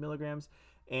 1,300 milligrams.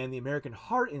 And the American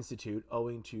Heart Institute,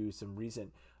 owing to some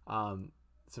recent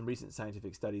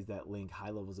scientific studies that link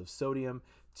high levels of sodium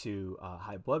to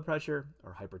high blood pressure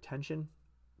or hypertension,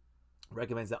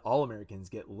 recommends that all Americans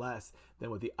get less than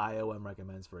what the IOM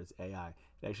recommends for its AI.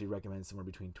 It actually recommends somewhere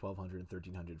between 1,200 and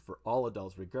 1,300 for all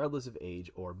adults, regardless of age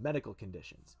or medical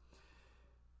conditions.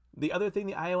 The other thing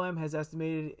the IOM has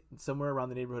estimated, somewhere around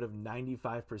the neighborhood of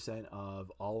 95%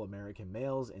 of all American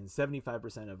males and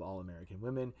 75% of all American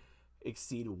women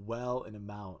exceed well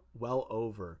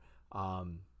over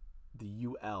the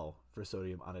UL for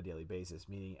sodium on a daily basis,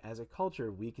 meaning as a culture,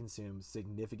 we consume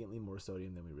significantly more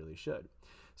sodium than we really should.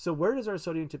 So where does our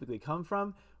sodium typically come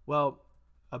from? Well,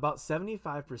 about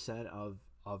 75% of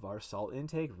our salt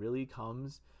intake really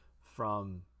comes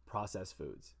from processed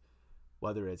foods.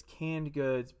 Whether it's canned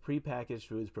goods, prepackaged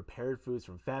foods, prepared foods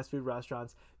from fast food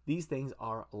restaurants, these things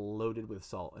are loaded with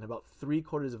salt. And about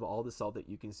 3/4 of all the salt that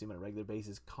you consume on a regular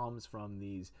basis comes from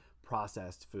these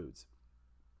processed foods.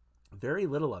 Very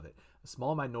little of it, a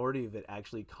small minority of it,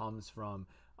 actually comes from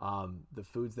the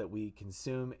foods that we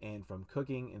consume and from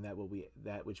cooking, and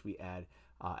that which we add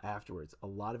afterwards. A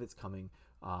lot of it's coming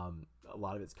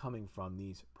from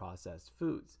these processed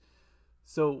foods.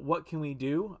 So what can we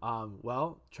do?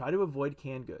 Well, try to avoid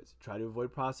canned goods, try to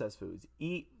avoid processed foods,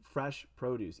 eat fresh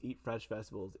produce, eat fresh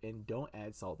vegetables, and don't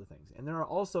add salt to things. And there are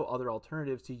also other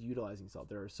alternatives to utilizing salt.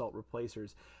 There are salt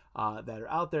replacers that are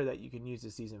out there that you can use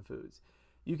to season foods.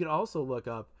 You can also look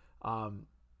up, and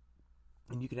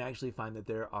you can actually find that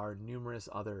there are numerous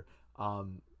other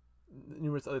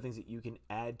things that you can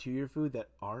add to your food that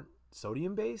aren't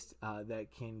sodium based,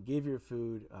 that can give your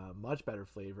food much better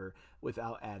flavor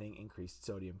without adding increased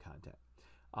sodium content.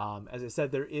 As I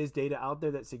said, there is data out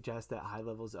there that suggests that high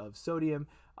levels of sodium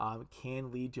can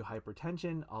lead to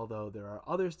hypertension, although there are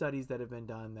other studies that have been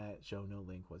done that show no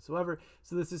link whatsoever.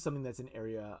 So this is something that's an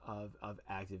area of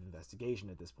active investigation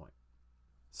at this point.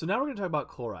 So now we're going to talk about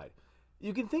chloride.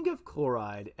 You can think of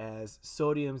chloride as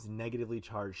sodium's negatively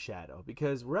charged shadow,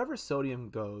 because wherever sodium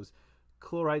goes,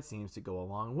 chloride seems to go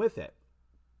along with it.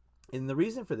 And the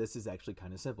reason for this is actually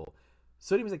kind of simple.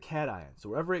 Sodium is a cation, so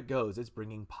wherever it goes, it's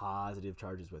bringing positive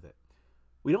charges with it.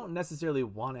 We don't necessarily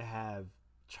want to have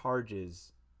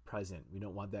charges present. We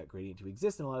don't want that gradient to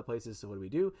exist in a lot of places, so what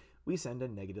do? We send a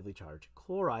negatively charged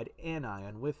chloride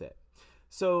anion with it.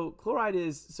 So chloride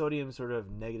is sodium's sort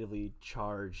of negatively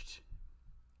charged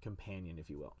companion, if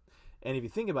you will. And if you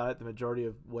think about it, the majority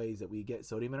of ways that we get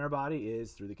sodium in our body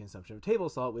is through the consumption of table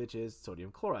salt, which is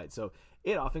sodium chloride. So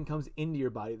it often comes into your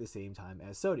body at the same time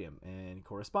as sodium. And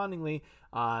correspondingly,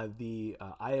 the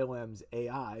IOM's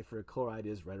AI for chloride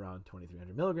is right around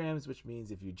 2,300 milligrams, which means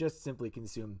if you just simply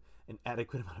consume an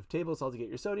adequate amount of table salt to get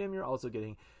your sodium, you're also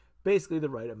getting basically the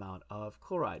right amount of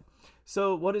chloride.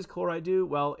 So what does chloride do?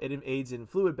 Well, it aids in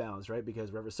fluid balance, right?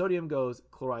 Because wherever sodium goes,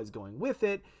 chloride is going with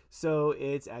it. So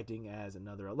it's acting as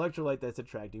another electrolyte that's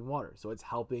attracting water. So it's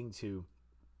helping to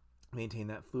maintain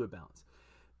that fluid balance.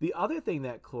 The other thing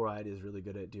that chloride is really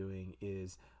good at doing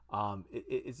is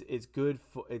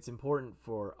it's important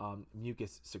for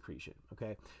mucus secretion.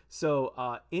 Okay,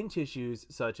 so in tissues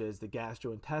such as the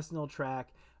gastrointestinal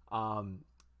tract and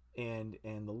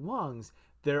the lungs,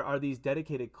 there are these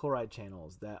dedicated chloride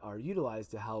channels that are utilized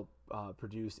to help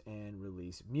produce and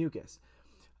release mucus.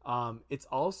 It's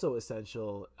also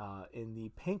essential in the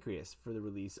pancreas for the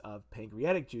release of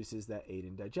pancreatic juices that aid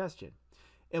in digestion.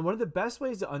 And one of the best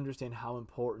ways to understand how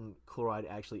important chloride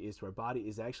actually is to our body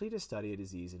is actually to study a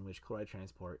disease in which chloride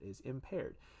transport is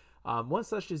impaired. One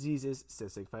such disease is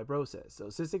cystic fibrosis. So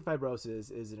cystic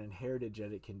fibrosis is an inherited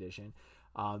genetic condition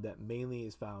that mainly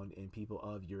is found in people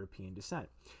of European descent.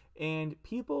 And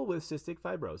people with cystic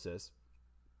fibrosis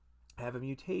have a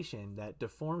mutation that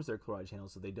deforms their chloride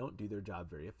channels so they don't do their job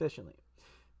very efficiently.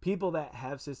 People that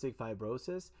have cystic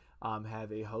fibrosis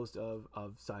have a host of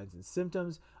signs and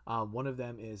symptoms. One of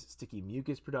them is sticky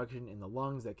mucus production in the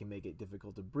lungs that can make it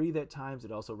difficult to breathe at times.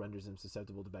 It also renders them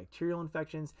susceptible to bacterial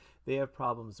infections. They have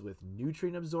problems with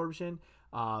nutrient absorption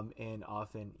and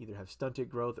often either have stunted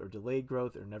growth or delayed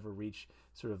growth or never reach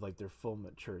sort of like their full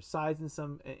mature size in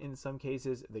some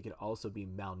cases. They can also be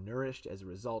malnourished as a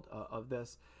result of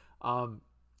this.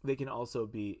 They can also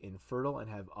be infertile and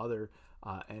have other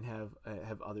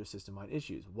system-wide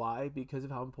issues. Why? Because of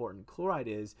how important chloride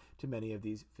is to many of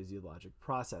these physiologic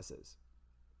processes.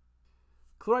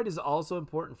 Chloride is also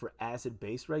important for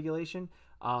acid-base regulation.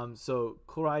 So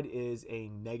chloride is a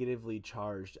negatively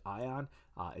charged ion.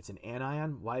 It's an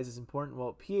anion. Why is this important?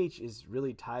 Well, pH is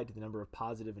really tied to the number of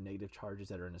positive and negative charges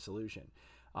that are in a solution.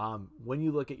 When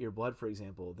you look at your blood, for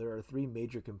example, there are 3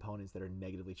 major components that are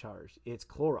negatively charged. It's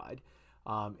chloride.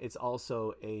 It's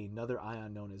also another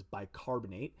ion known as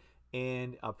bicarbonate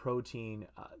and a protein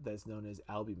that's known as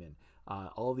albumin.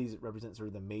 All of these represent sort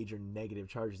of the major negative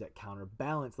charges that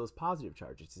counterbalance those positive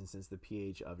charges. And since the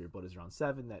pH of your blood is around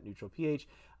 7, that neutral pH,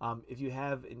 if you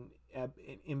have an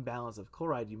imbalance of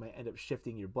chloride, you might end up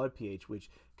shifting your blood pH,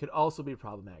 which could also be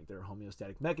problematic. There are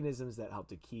homeostatic mechanisms that help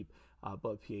to keep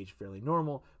blood pH fairly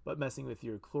normal, but messing with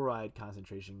your chloride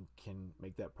concentration can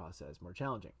make that process more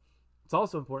challenging. It's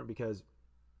also important because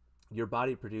your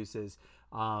body produces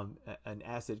an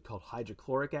acid called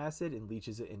hydrochloric acid and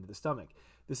leaches it into the stomach.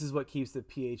 This is what keeps the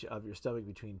pH of your stomach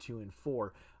between 2 and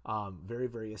 4 very,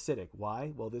 very acidic.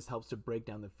 Why? Well, this helps to break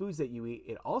down the foods that you eat.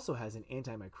 It also has an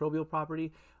antimicrobial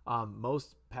property.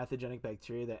 Most pathogenic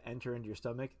bacteria that enter into your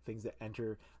stomach, things that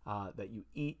enter that you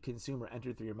eat, consume, or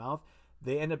enter through your mouth,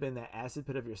 they end up in that acid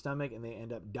pit of your stomach and they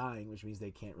end up dying, which means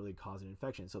they can't really cause an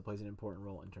infection. So it plays an important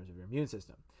role in terms of your immune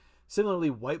system. Similarly,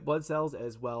 white blood cells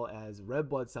as well as red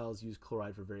blood cells use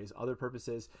chloride for various other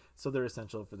purposes, so they're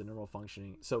essential for the normal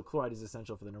functioning. So chloride is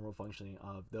essential for the normal functioning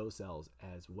of those cells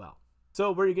as well.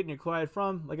 So where are you getting your chloride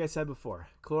from? Like I said before,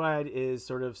 chloride is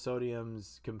sort of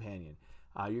sodium's companion.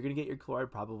 You're going to get your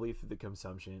chloride probably through the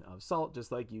consumption of salt,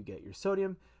 just like you get your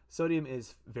sodium. Sodium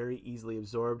is very easily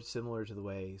absorbed, similar to the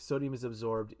way sodium is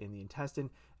absorbed in the intestine.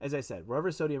 As I said,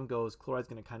 wherever sodium goes, chloride is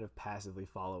going to kind of passively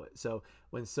follow it. So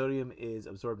when sodium is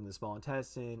absorbed in the small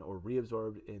intestine or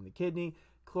reabsorbed in the kidney,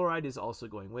 chloride is also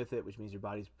going with it, which means your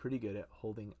body's pretty good at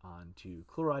holding on to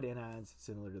chloride anions,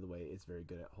 similar to the way it's very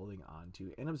good at holding on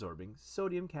to and absorbing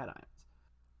sodium cations.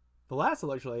 The last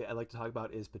electrolyte I'd like to talk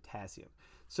about is potassium.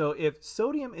 So if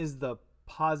sodium is the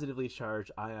positively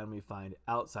charged ion we find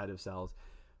outside of cells,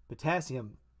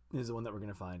 potassium is the one that we're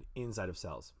going to find inside of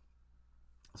cells.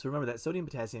 So remember that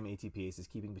sodium-potassium ATPase is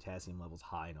keeping potassium levels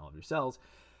high in all of your cells,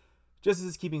 just as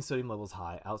it's keeping sodium levels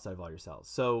high outside of all your cells.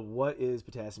 So what is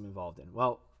potassium involved in?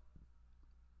 Well,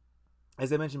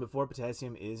 as I mentioned before,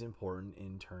 potassium is important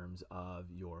in terms of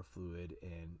your fluid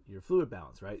and your fluid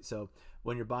balance, right? So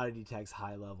when your body detects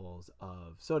high levels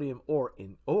of sodium or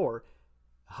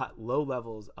low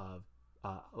levels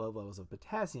of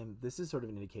potassium, this is sort of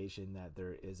an indication that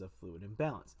there is a fluid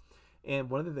imbalance.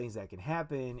 And one of the things that can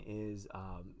happen is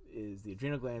the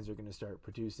adrenal glands are going to start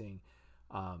producing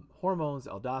hormones,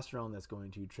 aldosterone, that's going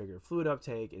to trigger fluid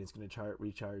uptake, and it's going to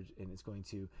recharge, and it's going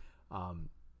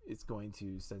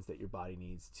to sense that your body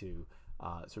needs to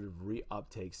sort of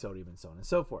reuptake sodium and so on and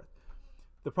so forth.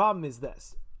 The problem is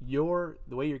this: the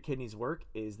way your kidneys work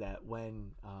is that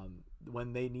when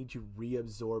they need to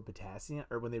reabsorb potassium,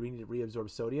 or when they need to reabsorb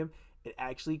sodium, it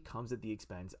actually comes at the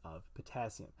expense of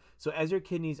potassium. So as your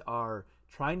kidneys are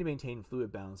trying to maintain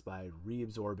fluid balance by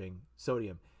reabsorbing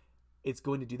sodium, it's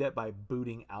going to do that by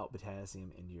booting out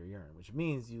potassium into your urine, which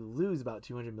means you lose about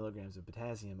 200 milligrams of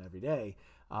potassium every day,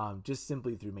 just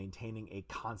simply through maintaining a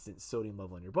constant sodium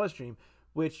level in your bloodstream,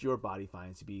 which your body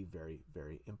finds to be very,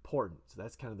 very important. So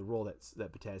that's kind of the role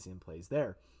that potassium plays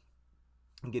there,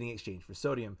 in getting exchanged for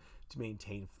sodium to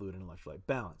maintain fluid and electrolyte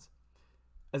balance.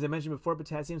 As I mentioned before,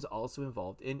 potassium is also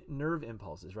involved in nerve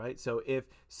impulses, right? So if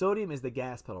sodium is the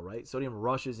gas pedal, right? Sodium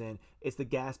rushes in, it's the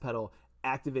gas pedal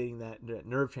activating that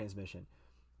nerve transmission.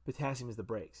 Potassium is the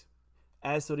brakes.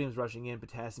 As sodium is rushing in,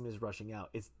 potassium is rushing out.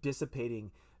 It's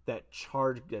dissipating that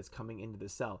charge that's coming into the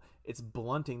cell. It's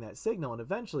blunting that signal and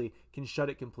eventually can shut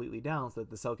it completely down so that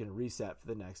the cell can reset for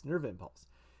the next nerve impulse.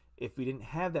 If we didn't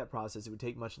have that process, it would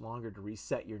take much longer to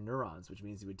reset your neurons, which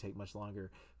means it would take much longer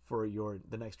for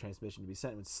the next transmission to be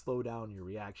sent. It would slow down your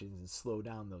reactions and slow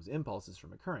down those impulses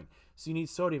from occurring. So you need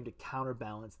sodium to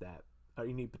counterbalance that, or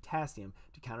you need potassium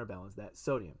to counterbalance that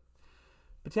sodium.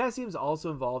 Potassium is also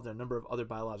involved in a number of other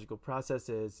biological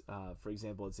processes. For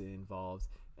example, it's involved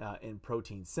in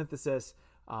protein synthesis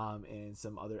and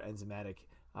some other enzymatic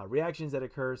reactions that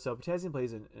occur. So potassium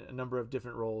plays a number of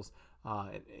different roles,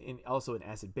 also in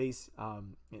acid-base,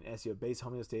 in SO-base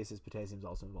homeostasis. Potassium is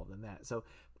also involved in that. So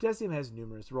potassium has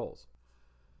numerous roles.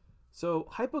 So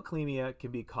hypokalemia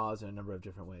can be caused in a number of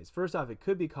different ways. First off, it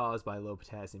could be caused by low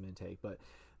potassium intake, but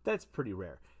that's pretty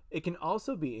rare. It can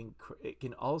also be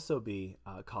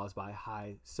caused by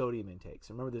high sodium intake.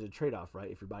 So remember, there's a trade-off,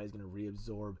 right? If your body's going to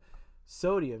reabsorb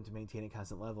sodium to maintain a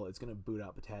constant level, it's going to boot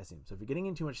out potassium. So if you're getting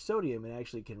in too much sodium, it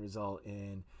actually can result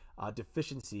in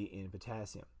deficiency in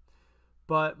potassium.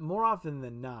 But more often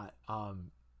than not,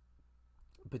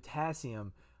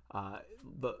 potassium,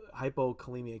 the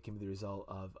hypokalemia can be the result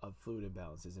of fluid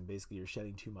imbalances, and basically you're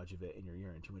shedding too much of it in your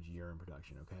urine, too much urine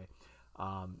production. Okay,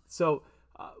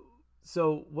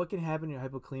 so what can happen when you're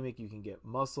hypokalemic? You can get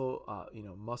muscle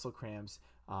cramps,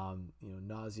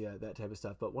 nausea, that type of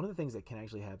stuff. But one of the things that can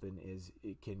actually happen is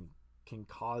it can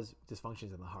cause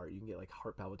dysfunctions in the heart. You can get like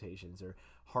heart palpitations or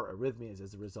heart arrhythmias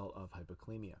as a result of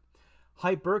hypokalemia.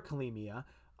 Hyperkalemia,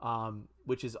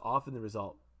 which is often the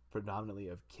result predominantly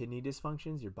of kidney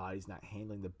dysfunctions. Your body's not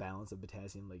handling the balance of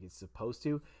potassium like it's supposed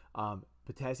to.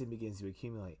 Potassium begins to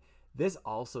accumulate. This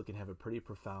also can have a pretty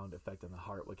profound effect on the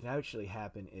heart. What can actually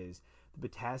happen is the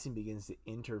potassium begins to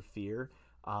interfere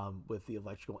with the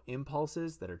electrical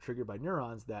impulses that are triggered by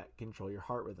neurons that control your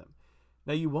heart rhythm.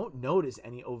 Now, you won't notice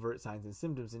any overt signs and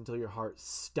symptoms until your heart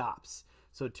stops.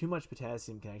 So too much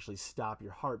potassium can actually stop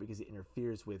your heart because it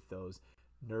interferes with those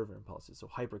nerve impulses. So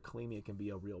hyperkalemia can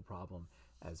be a real problem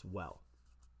as well.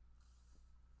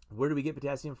 Where do we get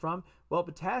potassium from? Well,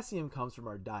 potassium comes from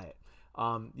our diet.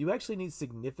 You actually need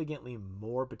significantly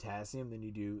more potassium than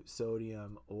you do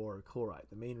sodium or chloride.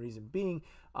 The main reason being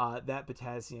that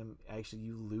potassium, actually,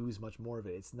 you lose much more of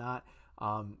it. It's not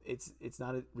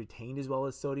retained as well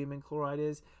as sodium and chloride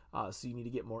is. So you need to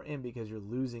get more in because you're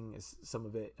losing some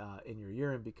of it in your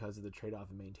urine because of the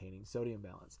trade-off in maintaining sodium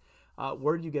balance.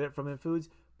 Where do you get it from in foods?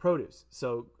 Produce.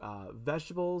 So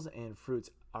vegetables and fruits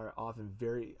are often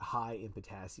very high in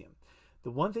potassium. The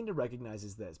one thing to recognize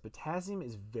is this: potassium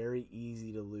is very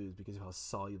easy to lose because of how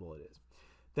soluble it is.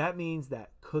 That means that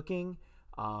cooking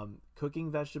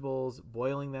vegetables,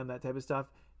 boiling them, that type of stuff,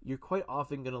 you're quite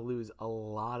often going to lose a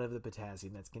lot of the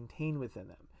potassium that's contained within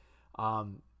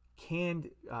them. Canned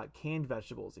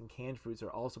vegetables and canned fruits are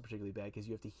also particularly bad because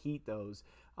you have to heat those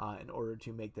in order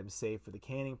to make them safe for the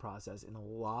canning process, and a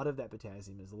lot of that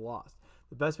potassium is lost.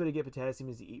 The best way to get potassium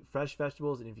is to eat fresh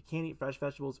vegetables, and if you can't eat fresh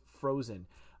vegetables, frozen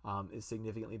is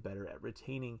significantly better at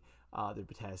retaining their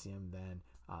potassium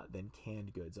than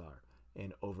canned goods are,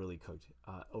 and overly cooked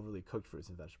fruits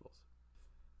and vegetables.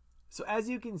 So as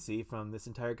you can see from this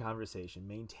entire conversation,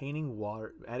 maintaining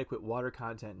adequate water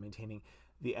content, maintaining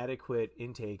the adequate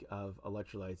intake of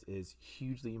electrolytes is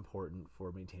hugely important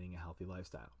for maintaining a healthy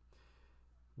lifestyle.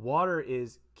 Water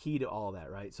is key to all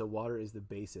that, right? So water is the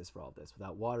basis for all this.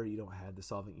 Without water, you don't have the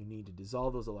solvent you need to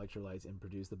dissolve those electrolytes and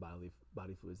produce the body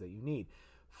fluids that you need.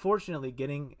 Fortunately,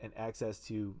 getting an access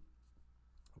to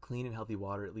clean and healthy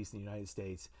water, at least in the United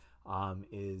States,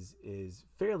 is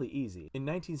fairly easy. In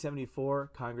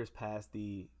 1974, Congress passed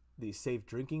the Safe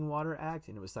Drinking Water Act,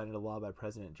 and it was signed into law by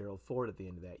President Gerald Ford at the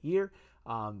end of that year.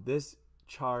 This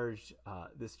charged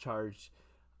the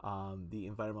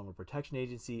Environmental Protection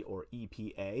Agency, or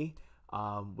EPA,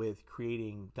 with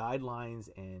creating guidelines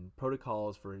and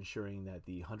protocols for ensuring that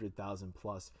the 100,000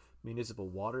 plus municipal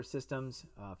water systems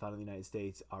found in the United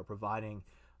States are providing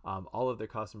all of their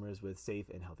customers with safe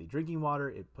and healthy drinking water.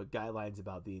 It put guidelines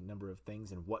about the number of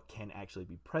things and what can actually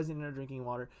be present in our drinking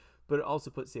water, but it also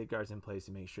put safeguards in place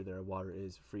to make sure that our water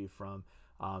is free from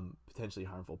potentially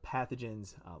harmful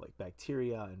pathogens like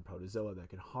bacteria and protozoa that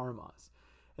could harm us.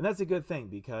 And that's a good thing,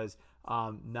 because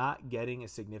not getting a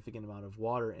significant amount of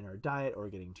water in our diet or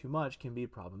getting too much can be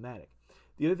problematic.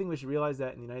 The other thing we should realize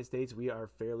that in the United States, we are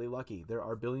fairly lucky. There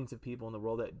are billions of people in the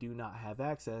world that do not have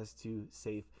access to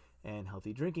safe and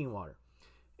healthy drinking water.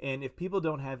 And if people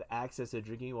don't have access to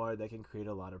drinking water, that can create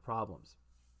a lot of problems.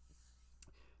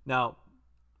 Now,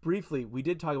 briefly, we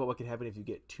did talk about what can happen if you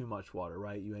get too much water,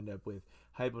 right? You end up with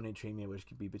hyponatremia, which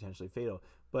could be potentially fatal.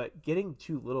 But getting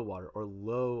too little water, or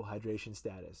low hydration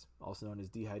status, also known as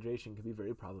dehydration, can be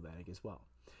very problematic as well.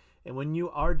 And when you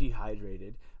are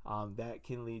dehydrated, that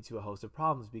can lead to a host of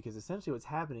problems, because essentially what's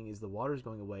happening is the water is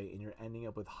going away and you're ending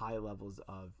up with high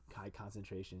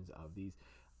concentrations of these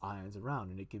ions around,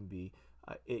 and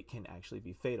it can actually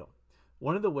be fatal.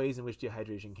 One of the ways in which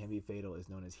dehydration can be fatal is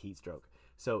known as heat stroke.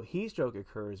 So heat stroke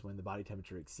occurs when the body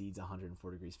temperature exceeds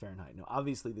 104 degrees Fahrenheit. Now,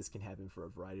 obviously, this can happen for a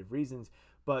variety of reasons,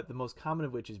 but the most common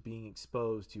of which is being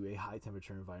exposed to a high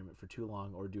temperature environment for too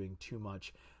long, or doing too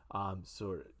much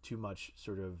sort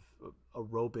of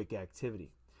aerobic activity.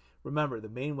 Remember, the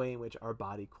main way in which our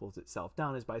body cools itself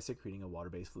down is by secreting a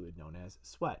water-based fluid known as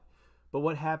sweat. But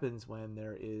what happens when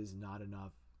there is not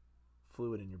enough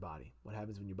fluid in your body? What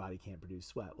happens when your body can't produce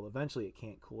sweat? Well, eventually it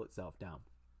can't cool itself down.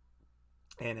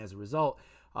 And as a result,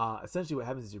 essentially what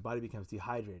happens is your body becomes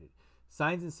dehydrated.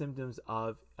 Signs and symptoms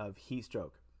of heat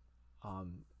stroke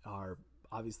are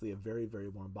obviously a very, very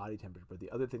warm body temperature. But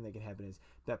the other thing that can happen is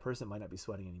that person might not be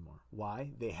sweating anymore.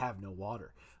 Why? They have no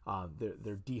water.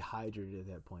 They're dehydrated at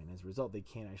that point. And as a result, they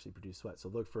can't actually produce sweat. So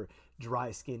look for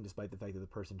dry skin, despite the fact that the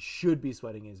person should be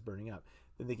sweating and is burning up.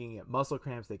 Then they can get muscle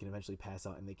cramps. They can eventually pass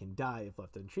out, and they can die if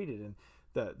left untreated. And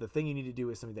the thing you need to do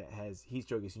with somebody that has heat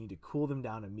stroke is you need to cool them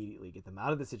down immediately, get them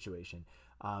out of the situation,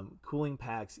 cooling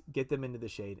packs, get them into the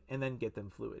shade, and then get them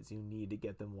fluids. You need to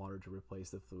get them water to replace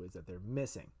the fluids that they're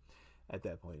missing at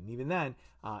that point. And even then,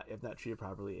 if not treated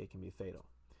properly, it can be fatal.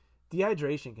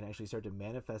 Dehydration can actually start to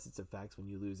manifest its effects when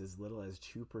you lose as little as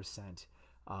 2%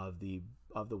 of the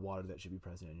water that should be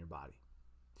present in your body.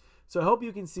 So I hope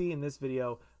you can see in this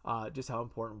video just how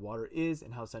important water is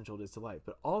and how central it is to life,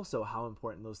 but also how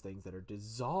important those things that are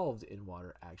dissolved in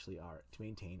water actually are to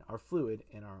maintain our fluid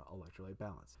and our electrolyte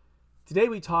balance. Today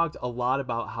we talked a lot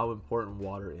about how important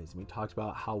water is, and we talked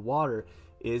about how water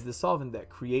is the solvent that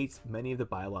creates many of the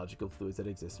biological fluids that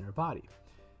exist in our body.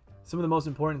 Some of the most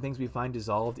important things we find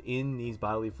dissolved in these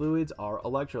bodily fluids are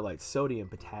electrolytes, sodium,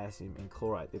 potassium, and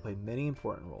chloride. They play many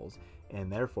important roles,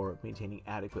 and therefore maintaining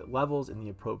adequate levels and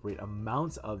the appropriate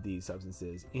amounts of these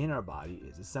substances in our body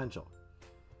is essential.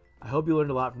 I hope you learned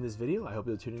a lot from this video. I hope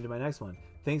you'll tune into my next one.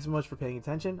 Thanks so much for paying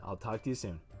attention. I'll talk to you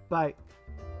soon. Bye.